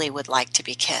really would like to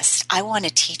be kissed? I want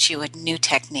to teach you a new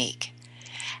technique.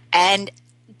 And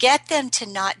get them to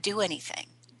not do anything.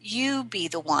 You be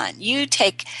the one. You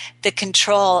take the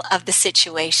control of the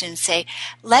situation. Say,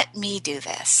 let me do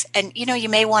this. And, you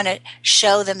may want to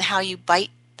show them how you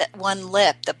bite that one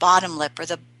lip, the bottom lip or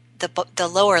the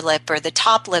lower lip or the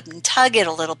top lip and tug it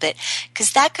a little bit,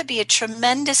 because that could be a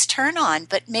tremendous turn on,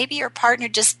 but maybe your partner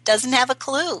just doesn't have a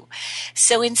clue.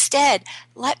 So instead,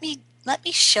 let me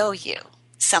show you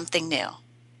something new.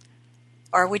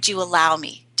 Or would you allow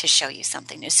me to show you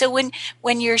something new? So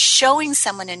when you're showing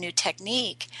someone a new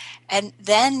technique, and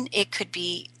then it could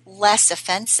be less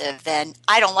offensive than,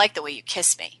 I don't like the way you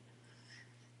kiss me.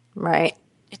 Right.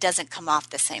 It doesn't come off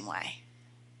the same way.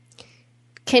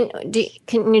 Can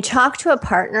you talk to a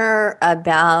partner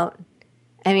about,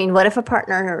 what if a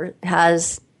partner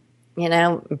has,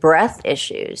 breath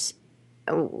issues?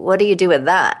 What do you do with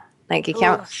that? Like you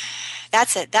can't. Ooh,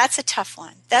 that's a tough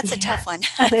one. That's a tough one.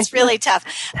 It's really tough.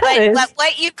 But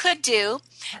what you could do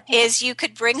is you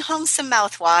could bring home some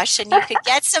mouthwash and you could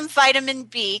get some vitamin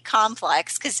B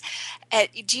complex, because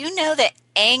do you know that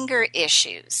anger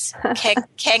issues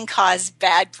can cause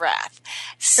bad breath?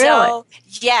 So really?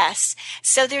 Yes.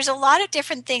 So there's a lot of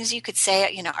different things you could say.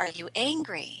 Are you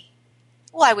angry?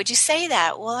 Why would you say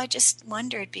that? Well, I just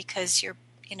wondered because your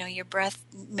breath,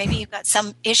 maybe you've got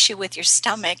some issue with your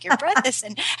stomach. Your breath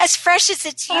isn't as fresh as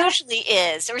it usually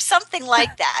is, or something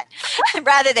like that,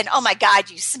 rather than, oh my God,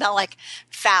 you smell like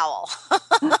foul.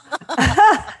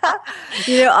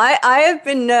 I have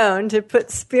been known to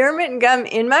put spearmint gum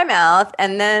in my mouth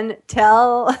and then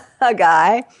tell a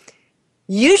guy,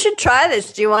 you should try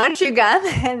this. Do you want to chew gum?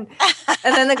 And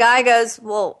then the guy goes,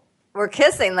 well, we're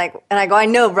kissing, and I go, I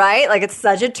know, right? It's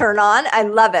such a turn on. I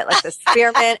love it. The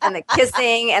spearmint and the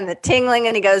kissing and the tingling.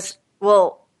 And he goes,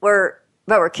 well, we're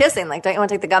kissing. Don't you want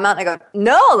to take the gum out? And I go,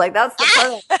 no, that's the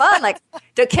part of fun.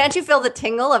 Can't you feel the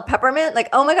tingle of peppermint?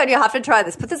 Oh my God, you have to try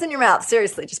this. Put this in your mouth.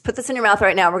 Seriously, just put this in your mouth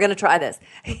right now. We're going to try this.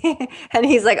 And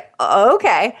he's like, oh,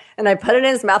 okay. And I put it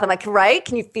in his mouth. I'm like, right?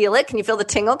 Can you feel it? Can you feel the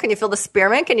tingle? Can you feel the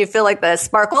spearmint? Can you feel the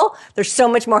sparkle? There's so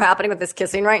much more happening with this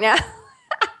kissing right now.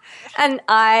 And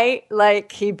I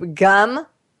keep gum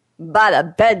by the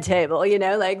bed table,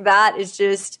 that is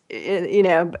just,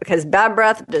 because bad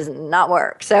breath does not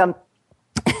work. So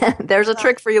there's a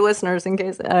trick for you listeners in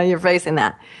case you're facing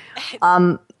that.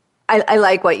 I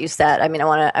like what you said. I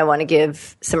want to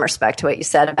give some respect to what you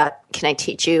said about, can I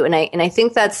teach you? And I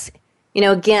think that's,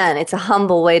 again, it's a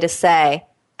humble way to say,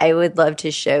 I would love to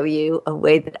show you a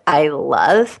way that I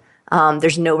love.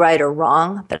 There's no right or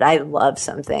wrong, but I love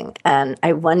something. And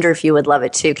I wonder if you would love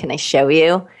it too. Can I show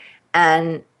you?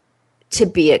 And to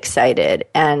be excited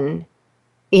and,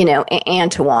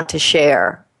 and to want to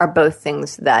share are both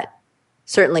things that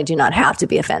certainly do not have to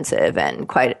be offensive and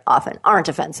quite often aren't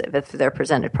offensive if they're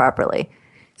presented properly.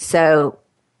 So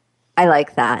I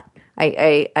like that.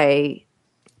 I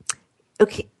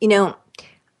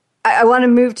want to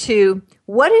move to,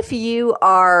 what if you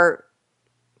are,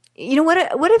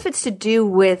 what if it's to do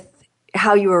with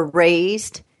how you were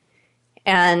raised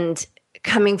and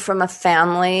coming from a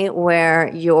family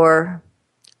where you're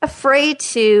afraid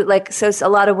to, so a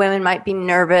lot of women might be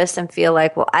nervous and feel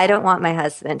well, I don't want my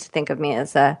husband to think of me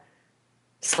as a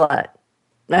slut.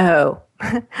 Oh,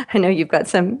 I know you've got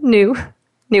some new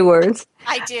words.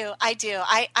 I do.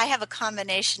 I have a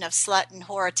combination of slut and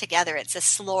whore together. It's a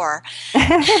slore.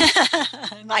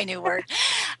 My new word.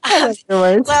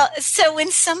 Well, so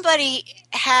when somebody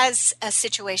has a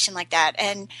situation like that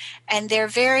and they're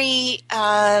very,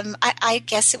 I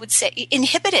guess it would say,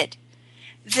 inhibited,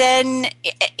 then,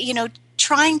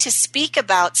 trying to speak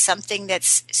about something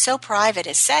that's so private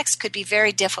as sex could be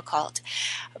very difficult.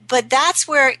 But that's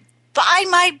where, buy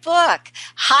my book,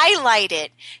 highlight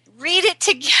it, read it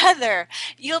together.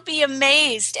 You'll be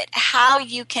amazed at how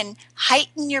you can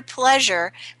heighten your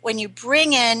pleasure when you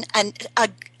bring in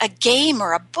a game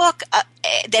or a book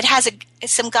that has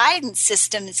some guidance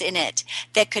systems in it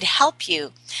that could help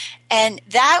you. And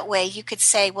that way you could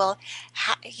say, well,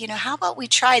 how about we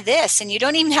try this? And you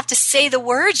don't even have to say the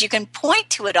words. You can point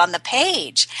to it on the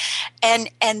page. And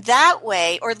that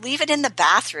way, or leave it in the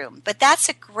bathroom. But that's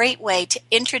a great way to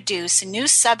introduce new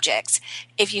subjects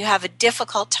if you have a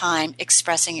difficult time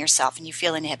expressing yourself and you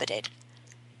feel inhibited.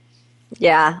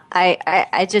 Yeah,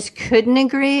 I just couldn't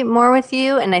agree more with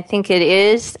you. And I think it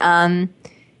is,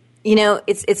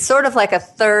 it's sort of like a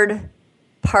third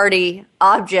party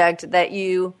object that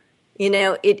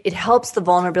it helps the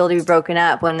vulnerability be broken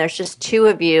up when there's just two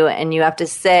of you and you have to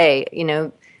say,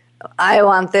 I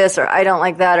want this or I don't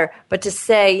like that, but to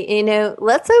say,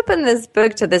 let's open this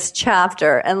book to this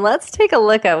chapter and let's take a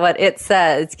look at what it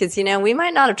says, because, we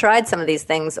might not have tried some of these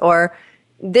things, or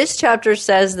this chapter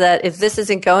says that if this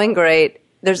isn't going great,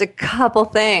 there's a couple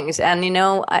things, and,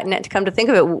 to come to think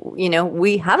of it,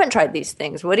 we haven't tried these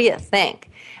things. What do you think?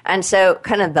 And so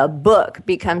kind of the book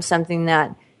becomes something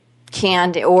that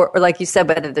can, or like you said,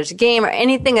 whether there's a game or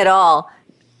anything at all,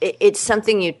 it's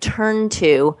something you turn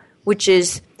to, which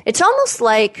is, it's almost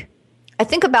like, I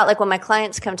think about like when my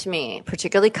clients come to me,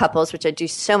 particularly couples, which I do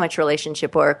so much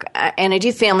relationship work, and I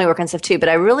do family work and stuff too, but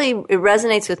it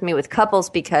resonates with me with couples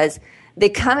because they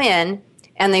come in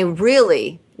and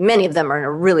many of them are in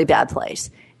a really bad place.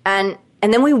 And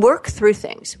then we work through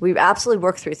things. We absolutely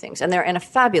work through things, and they're in a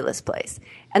fabulous place.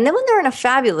 And then when they're in a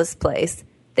fabulous place,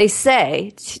 they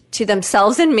say to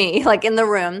themselves and me, like in the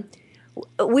room,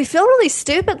 we feel really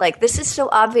stupid. Like, this is so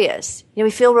obvious.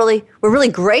 We're really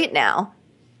great now.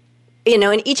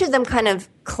 And each of them kind of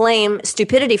claim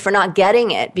stupidity for not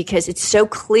getting it because it's so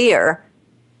clear.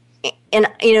 And,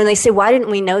 they say, why didn't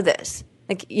we know this?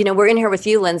 Like, we're in here with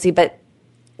you, Lindsay, but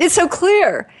it's so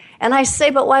clear. And I say,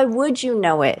 but why would you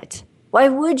know it? Why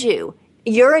would you?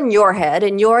 You're in your head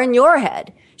and you're in your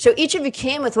head. So each of you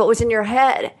came with what was in your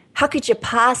head. How could you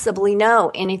possibly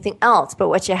know anything else but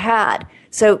what you had?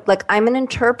 So, like, I'm an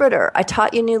interpreter. I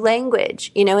taught you new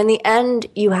language. In the end,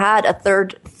 you had a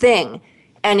third thing.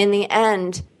 And in the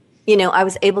end, I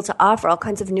was able to offer all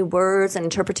kinds of new words and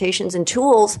interpretations and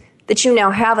tools that you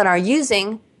now have and are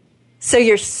using. So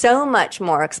you're so much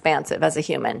more expansive as a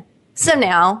human. So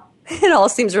now it all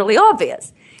seems really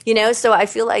obvious. So I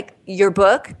feel like your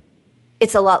book,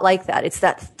 it's a lot like that. It's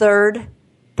that third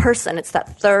person. It's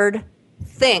that third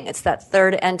thing. It's that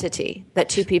third entity that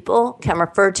two people can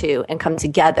refer to and come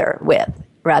together with,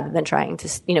 rather than trying to,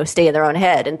 stay in their own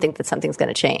head and think that something's going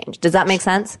to change. Does that make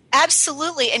sense?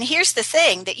 Absolutely. And here's the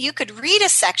thing, that you could read a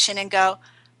section and go,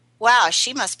 wow,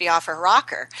 she must be off her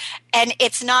rocker. And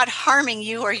it's not harming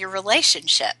you or your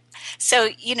relationship. So,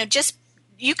 just,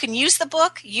 you can use the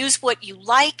book, use what you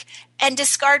like, and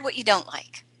discard what you don't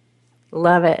like.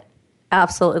 Love it.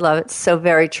 Absolutely love it. So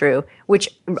very true, which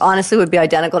honestly would be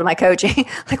identical to my coaching.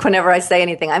 Like, whenever I say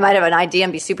anything, I might have an idea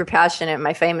and be super passionate.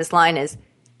 My famous line is,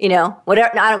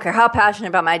 whatever, I don't care how passionate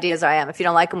about my ideas I am. If you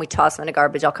don't like them, we toss them in the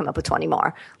garbage. I'll come up with 20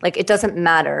 more. Like, it doesn't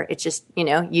matter. It's just,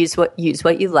 use what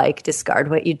you like, discard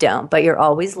what you don't. But you're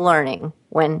always learning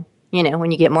when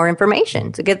you get more information.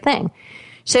 It's a good thing.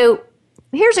 So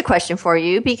here's a question for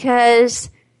you, because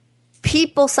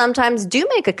people sometimes do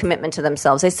make a commitment to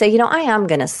themselves. They say, I am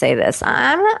going to say this.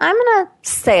 I'm going to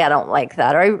say I don't like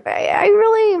that. Or I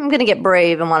really am going to get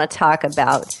brave and want to talk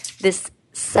about this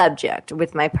subject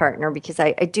with my partner because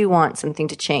I do want something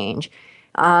to change.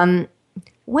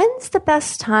 When's the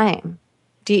best time?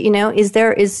 Do is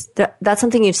that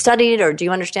something you've studied, or do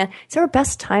you understand? Is there a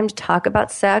best time to talk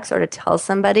about sex, or to tell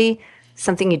somebody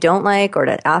something you don't like, or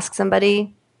to ask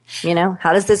somebody,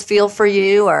 how does this feel for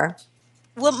you? Or,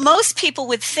 well, most people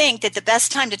would think that the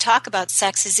best time to talk about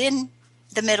sex is in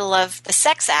the middle of the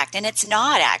sex act, and it's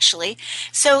not actually.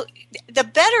 So the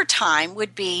better time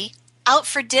would be out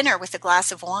for dinner with a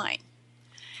glass of wine.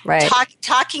 Right.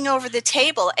 Talking over the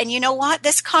table. And you know what?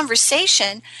 This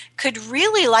conversation could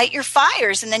really light your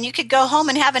fires, and then you could go home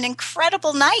and have an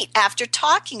incredible night after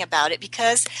talking about it,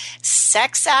 because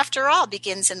sex, after all,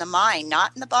 begins in the mind,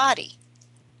 not in the body.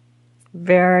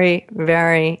 Very,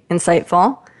 very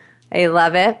insightful. I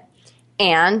love it.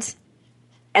 And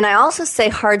I also say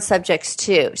hard subjects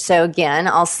too. So again,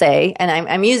 I'll say, and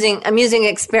I'm using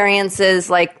experiences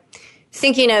like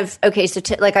thinking of, okay, so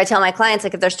like I tell my clients,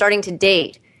 like if they're starting to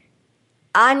date,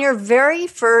 on your very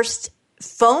first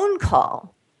phone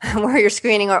call where you're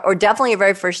screening, or definitely your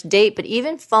very first date, but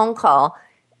even phone call,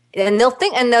 and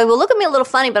they will look at me a little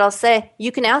funny, but I'll say,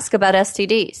 you can ask about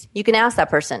STDs. You can ask that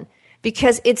person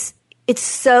because it's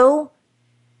so,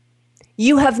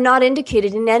 you have not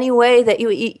indicated in any way that you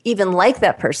even like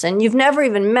that person. You've never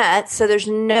even met. So there's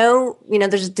no,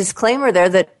 there's a disclaimer there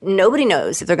that nobody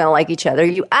knows if they're going to like each other.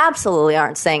 You absolutely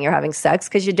aren't saying you're having sex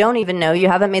because you don't even know. You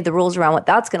haven't made the rules around what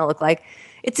that's going to look like.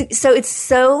 It's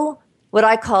so what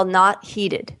I call not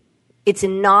heated. It's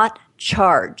not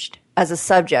charged as a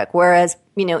subject. Whereas,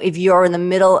 if you're in the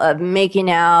middle of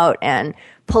making out and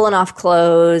pulling off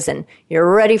clothes and you're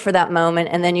ready for that moment,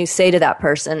 and then you say to that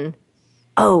person,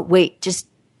 oh, wait, just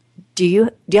do you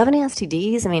have any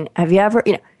STDs? I mean, have you ever,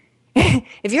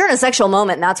 if you're in a sexual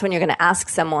moment and that's when you're going to ask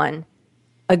someone,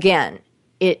 again,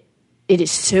 it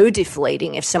is so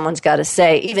deflating if someone's got to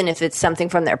say, even if it's something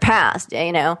from their past,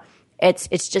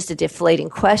 it's just a deflating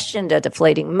question, a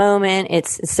deflating moment.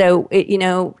 It's so,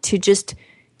 to just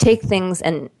take things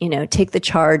and, take the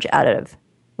charge out of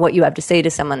what you have to say to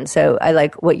someone. So I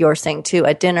like what you're saying too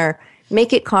at dinner.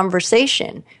 Make it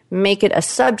conversation. Make it a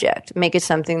subject. Make it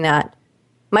something that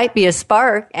might be a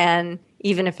spark. And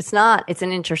even if it's not, it's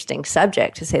an interesting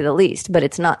subject to say the least. But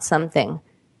it's not something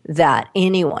that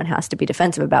anyone has to be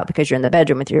defensive about because you're in the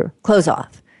bedroom with your clothes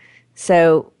off.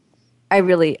 So I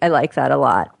like that a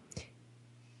lot.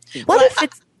 What if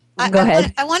it's... Go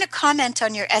ahead. I want to comment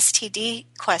on your STD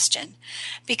question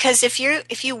because if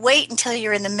you wait until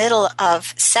you're in the middle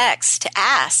of sex to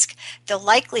ask, the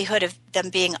likelihood of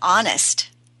them being honest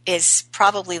is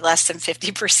probably less than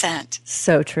 50%.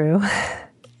 So true.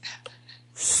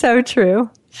 So true.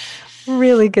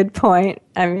 Really good point.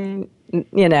 I mean,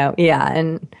 yeah,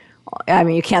 and I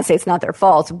mean you can't say it's not their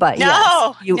fault, but you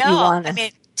want to. I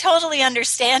mean, totally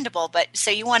understandable. But so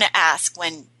you want to ask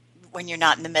when you're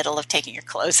not in the middle of taking your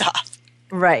clothes off.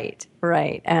 Right.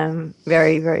 Very,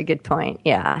 very good point.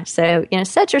 Yeah. So,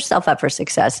 set yourself up for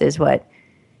success is what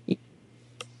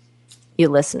you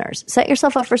listeners, set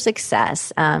yourself up for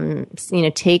success.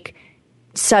 Take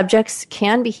subjects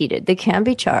can be heated. They can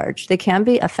be charged. They can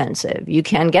be offensive. You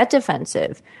can get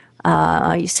defensive.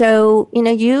 So,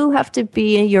 you have to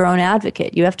be your own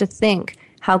advocate. You have to think,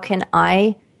 how can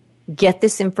I get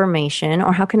this information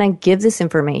or how can I give this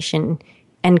information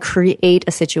and create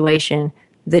a situation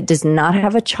that does not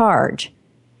have a charge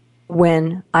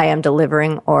when I am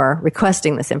delivering or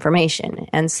requesting this information.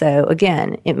 And so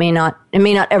again, it may not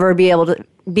ever be able to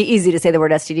be easy to say the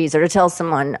word STDs or to tell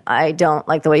someone, I don't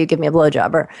like the way you give me a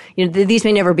blowjob, or, these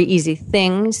may never be easy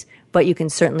things, but you can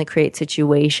certainly create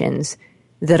situations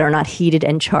that are not heated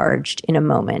and charged in a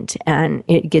moment. And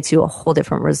it gets you a whole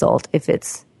different result if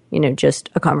it's, just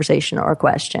a conversation or a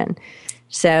question.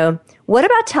 So what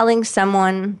about telling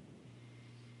someone,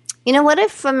 what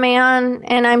if a man,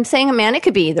 and I'm saying a man, it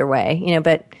could be either way,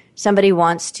 but somebody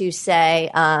wants to say,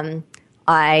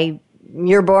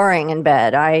 you're boring in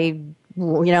bed. I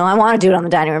want to do it on the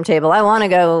dining room table. I want to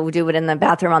go do it in the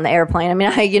bathroom on the airplane. I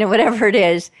mean, whatever it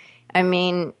is. I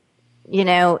mean,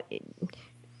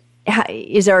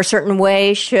 is there a certain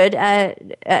way should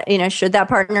that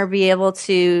partner be able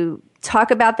to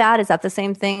talk about that? Is that the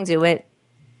same thing? Do it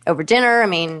over dinner? I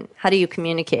mean, how do you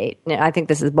communicate? I think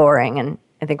this is boring and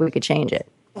I think we could change it.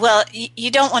 Well,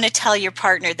 you don't want to tell your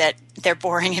partner that they're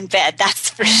boring in bed, that's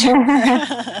for sure.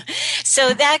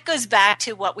 So that goes back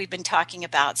to what we've been talking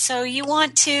about. So you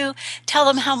want to tell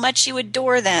them how much you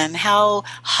adore them, how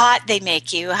hot they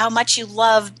make you, how much you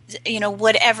love,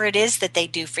 whatever it is that they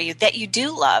do for you, that you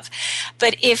do love.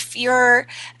 But if your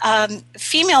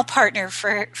female partner,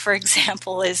 for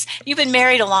example, you've been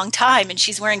married a long time and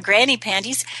she's wearing granny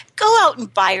panties, go out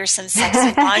and buy her some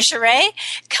sexy lingerie.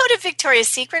 Go to Victoria's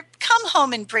Secret, come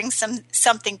home and bring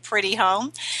something pretty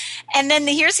home. And then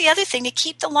here's the other thing, to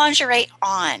keep the lingerie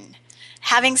on.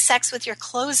 Having sex with your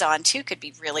clothes on, too, could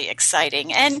be really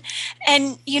exciting. And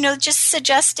just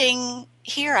suggesting,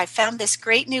 here, I found this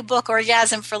great new book,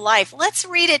 Orgasm for Life. Let's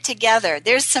read it together.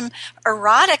 There's some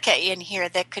erotica in here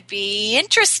that could be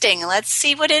interesting. Let's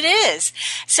see what it is.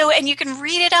 So, and you can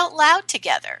read it out loud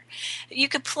together. You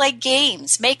could play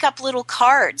games, make up little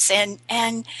cards,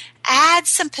 and add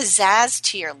some pizzazz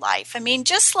to your life. I mean,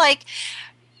 just like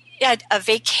a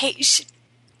vacation.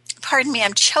 Pardon me,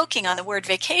 I'm choking on the word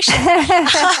vacation.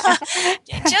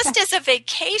 Just as a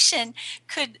vacation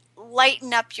could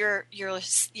lighten up your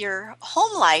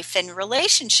home life and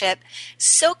relationship,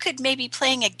 so could maybe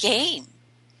playing a game.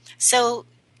 So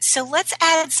let's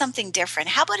add something different.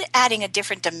 How about adding a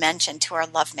different dimension to our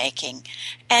lovemaking?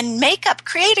 And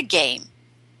create a game.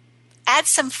 Add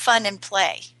some fun and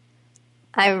play.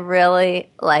 I really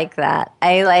like that.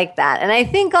 I like that. And I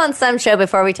think on some show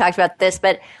before we talked about this,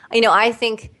 but, I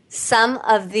think some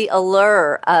of the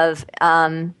allure of,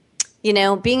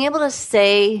 being able to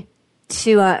say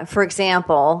to, for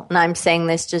example, and I'm saying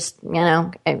this just,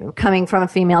 coming from a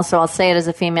female, so I'll say it as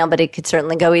a female, but it could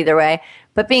certainly go either way.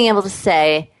 But being able to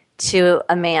say to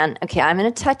a man, okay, I'm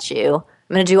going to touch you.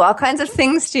 I'm going to do all kinds of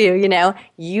things to you,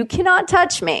 you cannot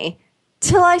touch me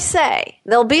till I say.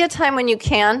 There'll be a time when you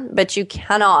can, but you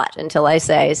cannot until I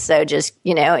say. So just,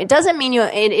 it doesn't mean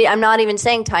I'm not even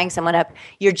saying tying someone up.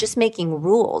 You're just making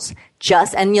rules.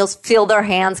 And you'll feel their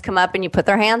hands come up and you put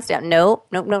their hands down. Nope.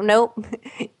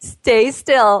 Stay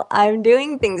still. I'm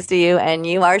doing things to you and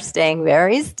you are staying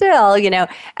very still,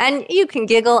 and you can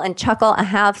giggle and chuckle and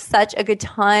have such a good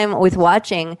time with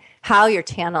watching how you're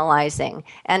tantalizing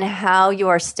and how you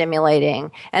are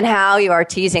stimulating and how you are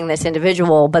teasing this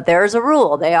individual. But there's a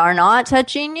rule. They are not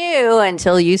touching you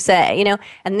until you say,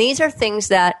 and these are things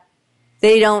that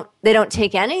they don't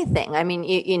take anything. I mean,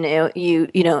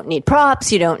 you don't need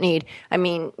props. You don't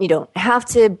have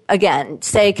to, again,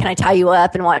 say, can I tie you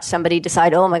up and watch somebody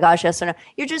decide, oh my gosh, yes or no.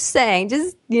 You're just saying,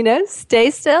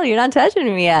 stay still. You're not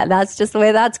touching me yet. That's just the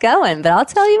way that's going. But I'll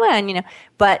tell you when,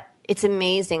 but it's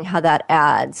amazing how that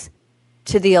adds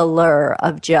to the allure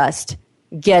of just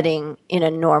getting in a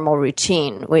normal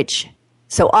routine, which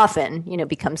so often,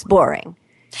 becomes boring.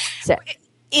 So,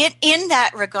 in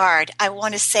that regard, I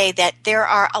want to say that there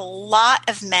are a lot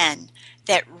of men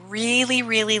that really,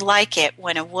 really like it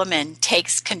when a woman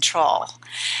takes control.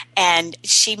 And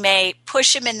she may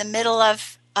push him in the middle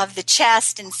of the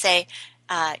chest and say,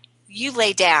 you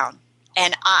lay down.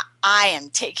 And I am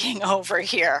taking over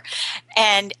here.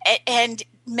 And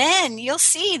men, you'll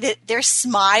see that their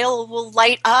smile will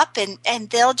light up and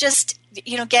they'll just,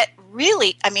 get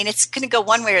really, it's going to go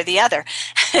one way or the other.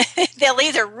 They'll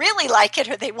either really like it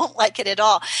or they won't like it at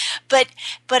all. But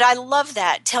I love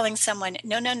that, telling someone,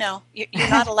 no,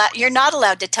 you're not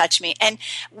allowed to touch me. And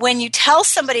when you tell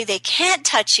somebody they can't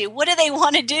touch you, what do they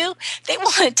want to do? They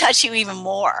want to touch you even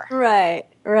more.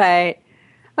 Right.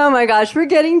 Oh my gosh, we're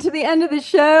getting to the end of the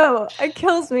show. It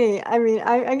kills me.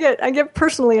 I get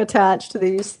personally attached to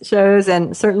these shows,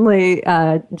 and certainly,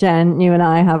 Jen, you and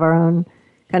I have our own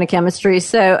kind of chemistry.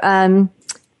 So,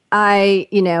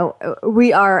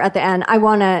 we are at the end. I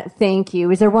want to thank you.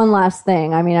 Is there one last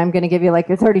thing? I'm going to give you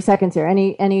your 30 seconds here.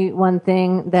 Any one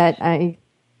thing that I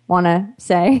want to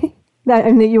say that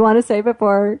you want to say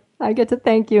before I get to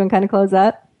thank you and kind of close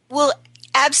up? Well,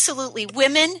 absolutely.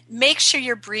 Women, make sure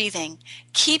you're breathing.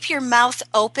 Keep your mouth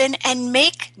open and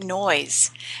make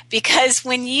noise. Because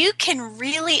when you can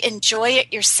really enjoy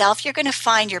it yourself, you're going to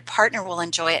find your partner will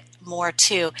enjoy it more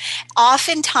too.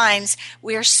 Oftentimes,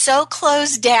 we're so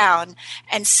closed down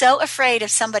and so afraid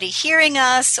of somebody hearing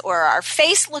us or our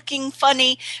face looking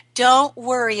funny. Don't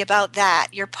worry about that.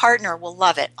 Your partner will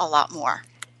love it a lot more.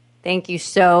 Thank you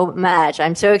so much.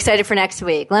 I'm so excited for next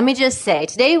week. Let me just say,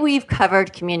 today we've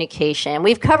covered communication.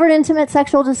 We've covered intimate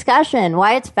sexual discussion,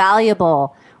 why it's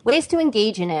valuable, ways to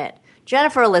engage in it.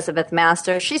 Jennifer Elizabeth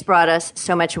Master, she's brought us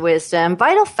so much wisdom.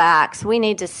 Vital facts. We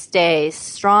need to stay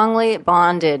strongly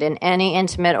bonded in any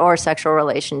intimate or sexual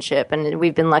relationship. And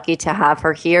we've been lucky to have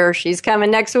her here. She's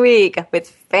coming next week with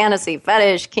fantasy,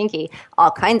 fetish, kinky, all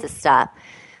kinds of stuff.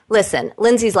 Listen,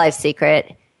 Lindsay's life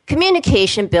secret.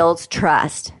 Communication builds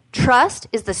trust. Trust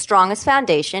is the strongest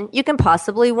foundation you can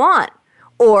possibly want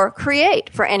or create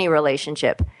for any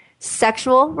relationship.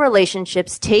 Sexual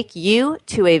relationships take you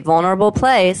to a vulnerable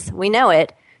place. We know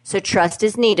it. So trust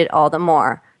is needed all the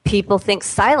more. People think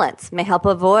silence may help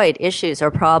avoid issues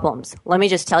or problems. Let me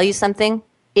just tell you something.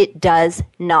 It does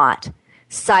not.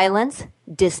 Silence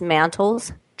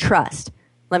dismantles trust.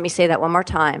 Let me say that one more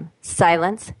time.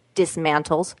 Silence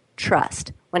dismantles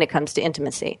trust when it comes to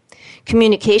intimacy.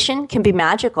 Communication can be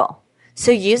magical.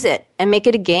 So use it and make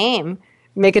it a game.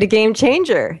 Make it a game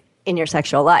changer in your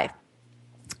sexual life.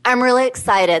 I'm really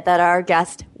excited that our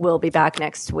guest will be back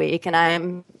next week, and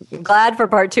I'm glad for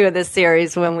part 2 of this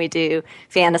series when we do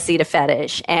fantasy to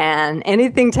fetish and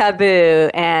anything taboo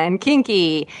and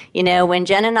kinky. When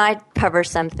Jen and I cover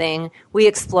something, we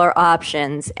explore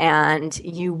options, and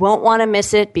you won't want to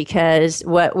miss it because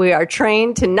what we are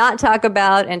trained to not talk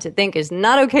about and to think is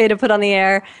not okay to put on the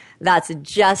air, That's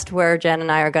just where Jen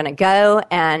and I are going to go,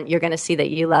 and you're going to see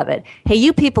that you love it. Hey,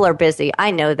 you people are busy.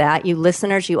 I know that. You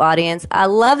listeners, you audience, I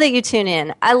love that you tune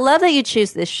in. I love that you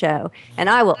choose this show, and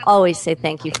I will always say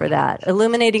thank you for that.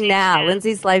 Illuminating Now,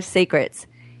 Lindsay's Life Secrets.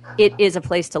 It is a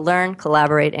place to learn,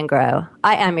 collaborate, and grow.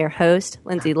 I am your host,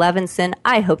 Lindsay Levinson.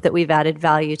 I hope that we've added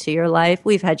value to your life.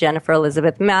 We've had Jennifer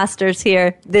Elizabeth Masters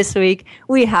here this week.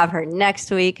 We have her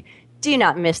next week. Do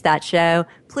not miss that show.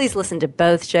 Please listen to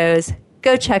both shows.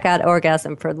 Go check out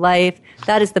Orgasm for Life.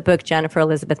 That is the book Jennifer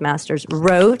Elizabeth Masters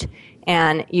wrote,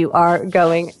 and you are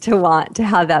going to want to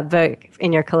have that book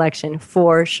in your collection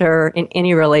for sure in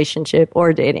any relationship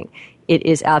or dating. It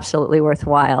is absolutely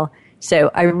worthwhile.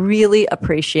 So I really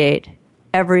appreciate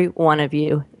every one of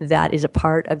you that is a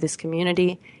part of this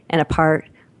community and a part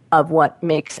of what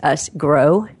makes us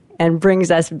grow and brings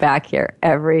us back here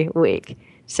every week.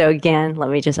 So again, let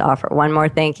me just offer one more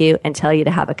thank you and tell you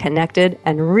to have a connected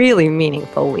and really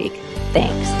meaningful week.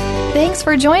 Thanks. Thanks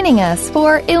for joining us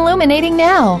for Illuminating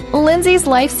Now, Lindsay's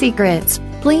Life Secrets.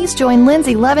 Please join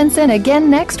Lindsay Levinson again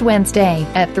next Wednesday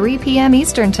at 3 p.m.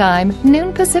 Eastern Time,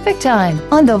 noon Pacific Time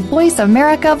on the Voice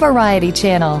America Variety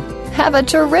Channel. Have a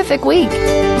terrific week.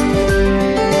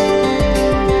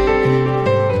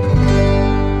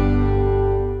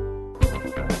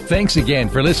 Thanks again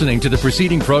for listening to the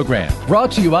preceding program, brought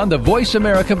to you on the Voice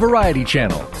America Variety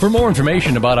Channel. For more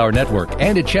information about our network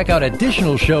and to check out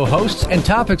additional show hosts and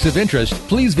topics of interest,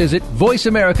 please visit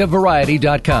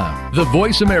VoiceAmericaVariety.com. The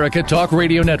Voice America Talk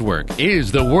Radio Network is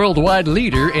the worldwide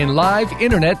leader in live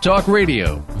Internet talk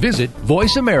radio. Visit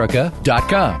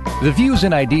VoiceAmerica.com. The views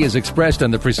and ideas expressed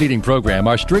on the preceding program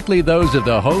are strictly those of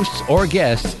the hosts or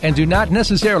guests and do not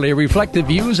necessarily reflect the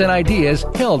views and ideas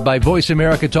held by Voice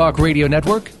America Talk Radio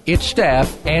Network, its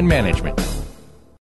staff, and management.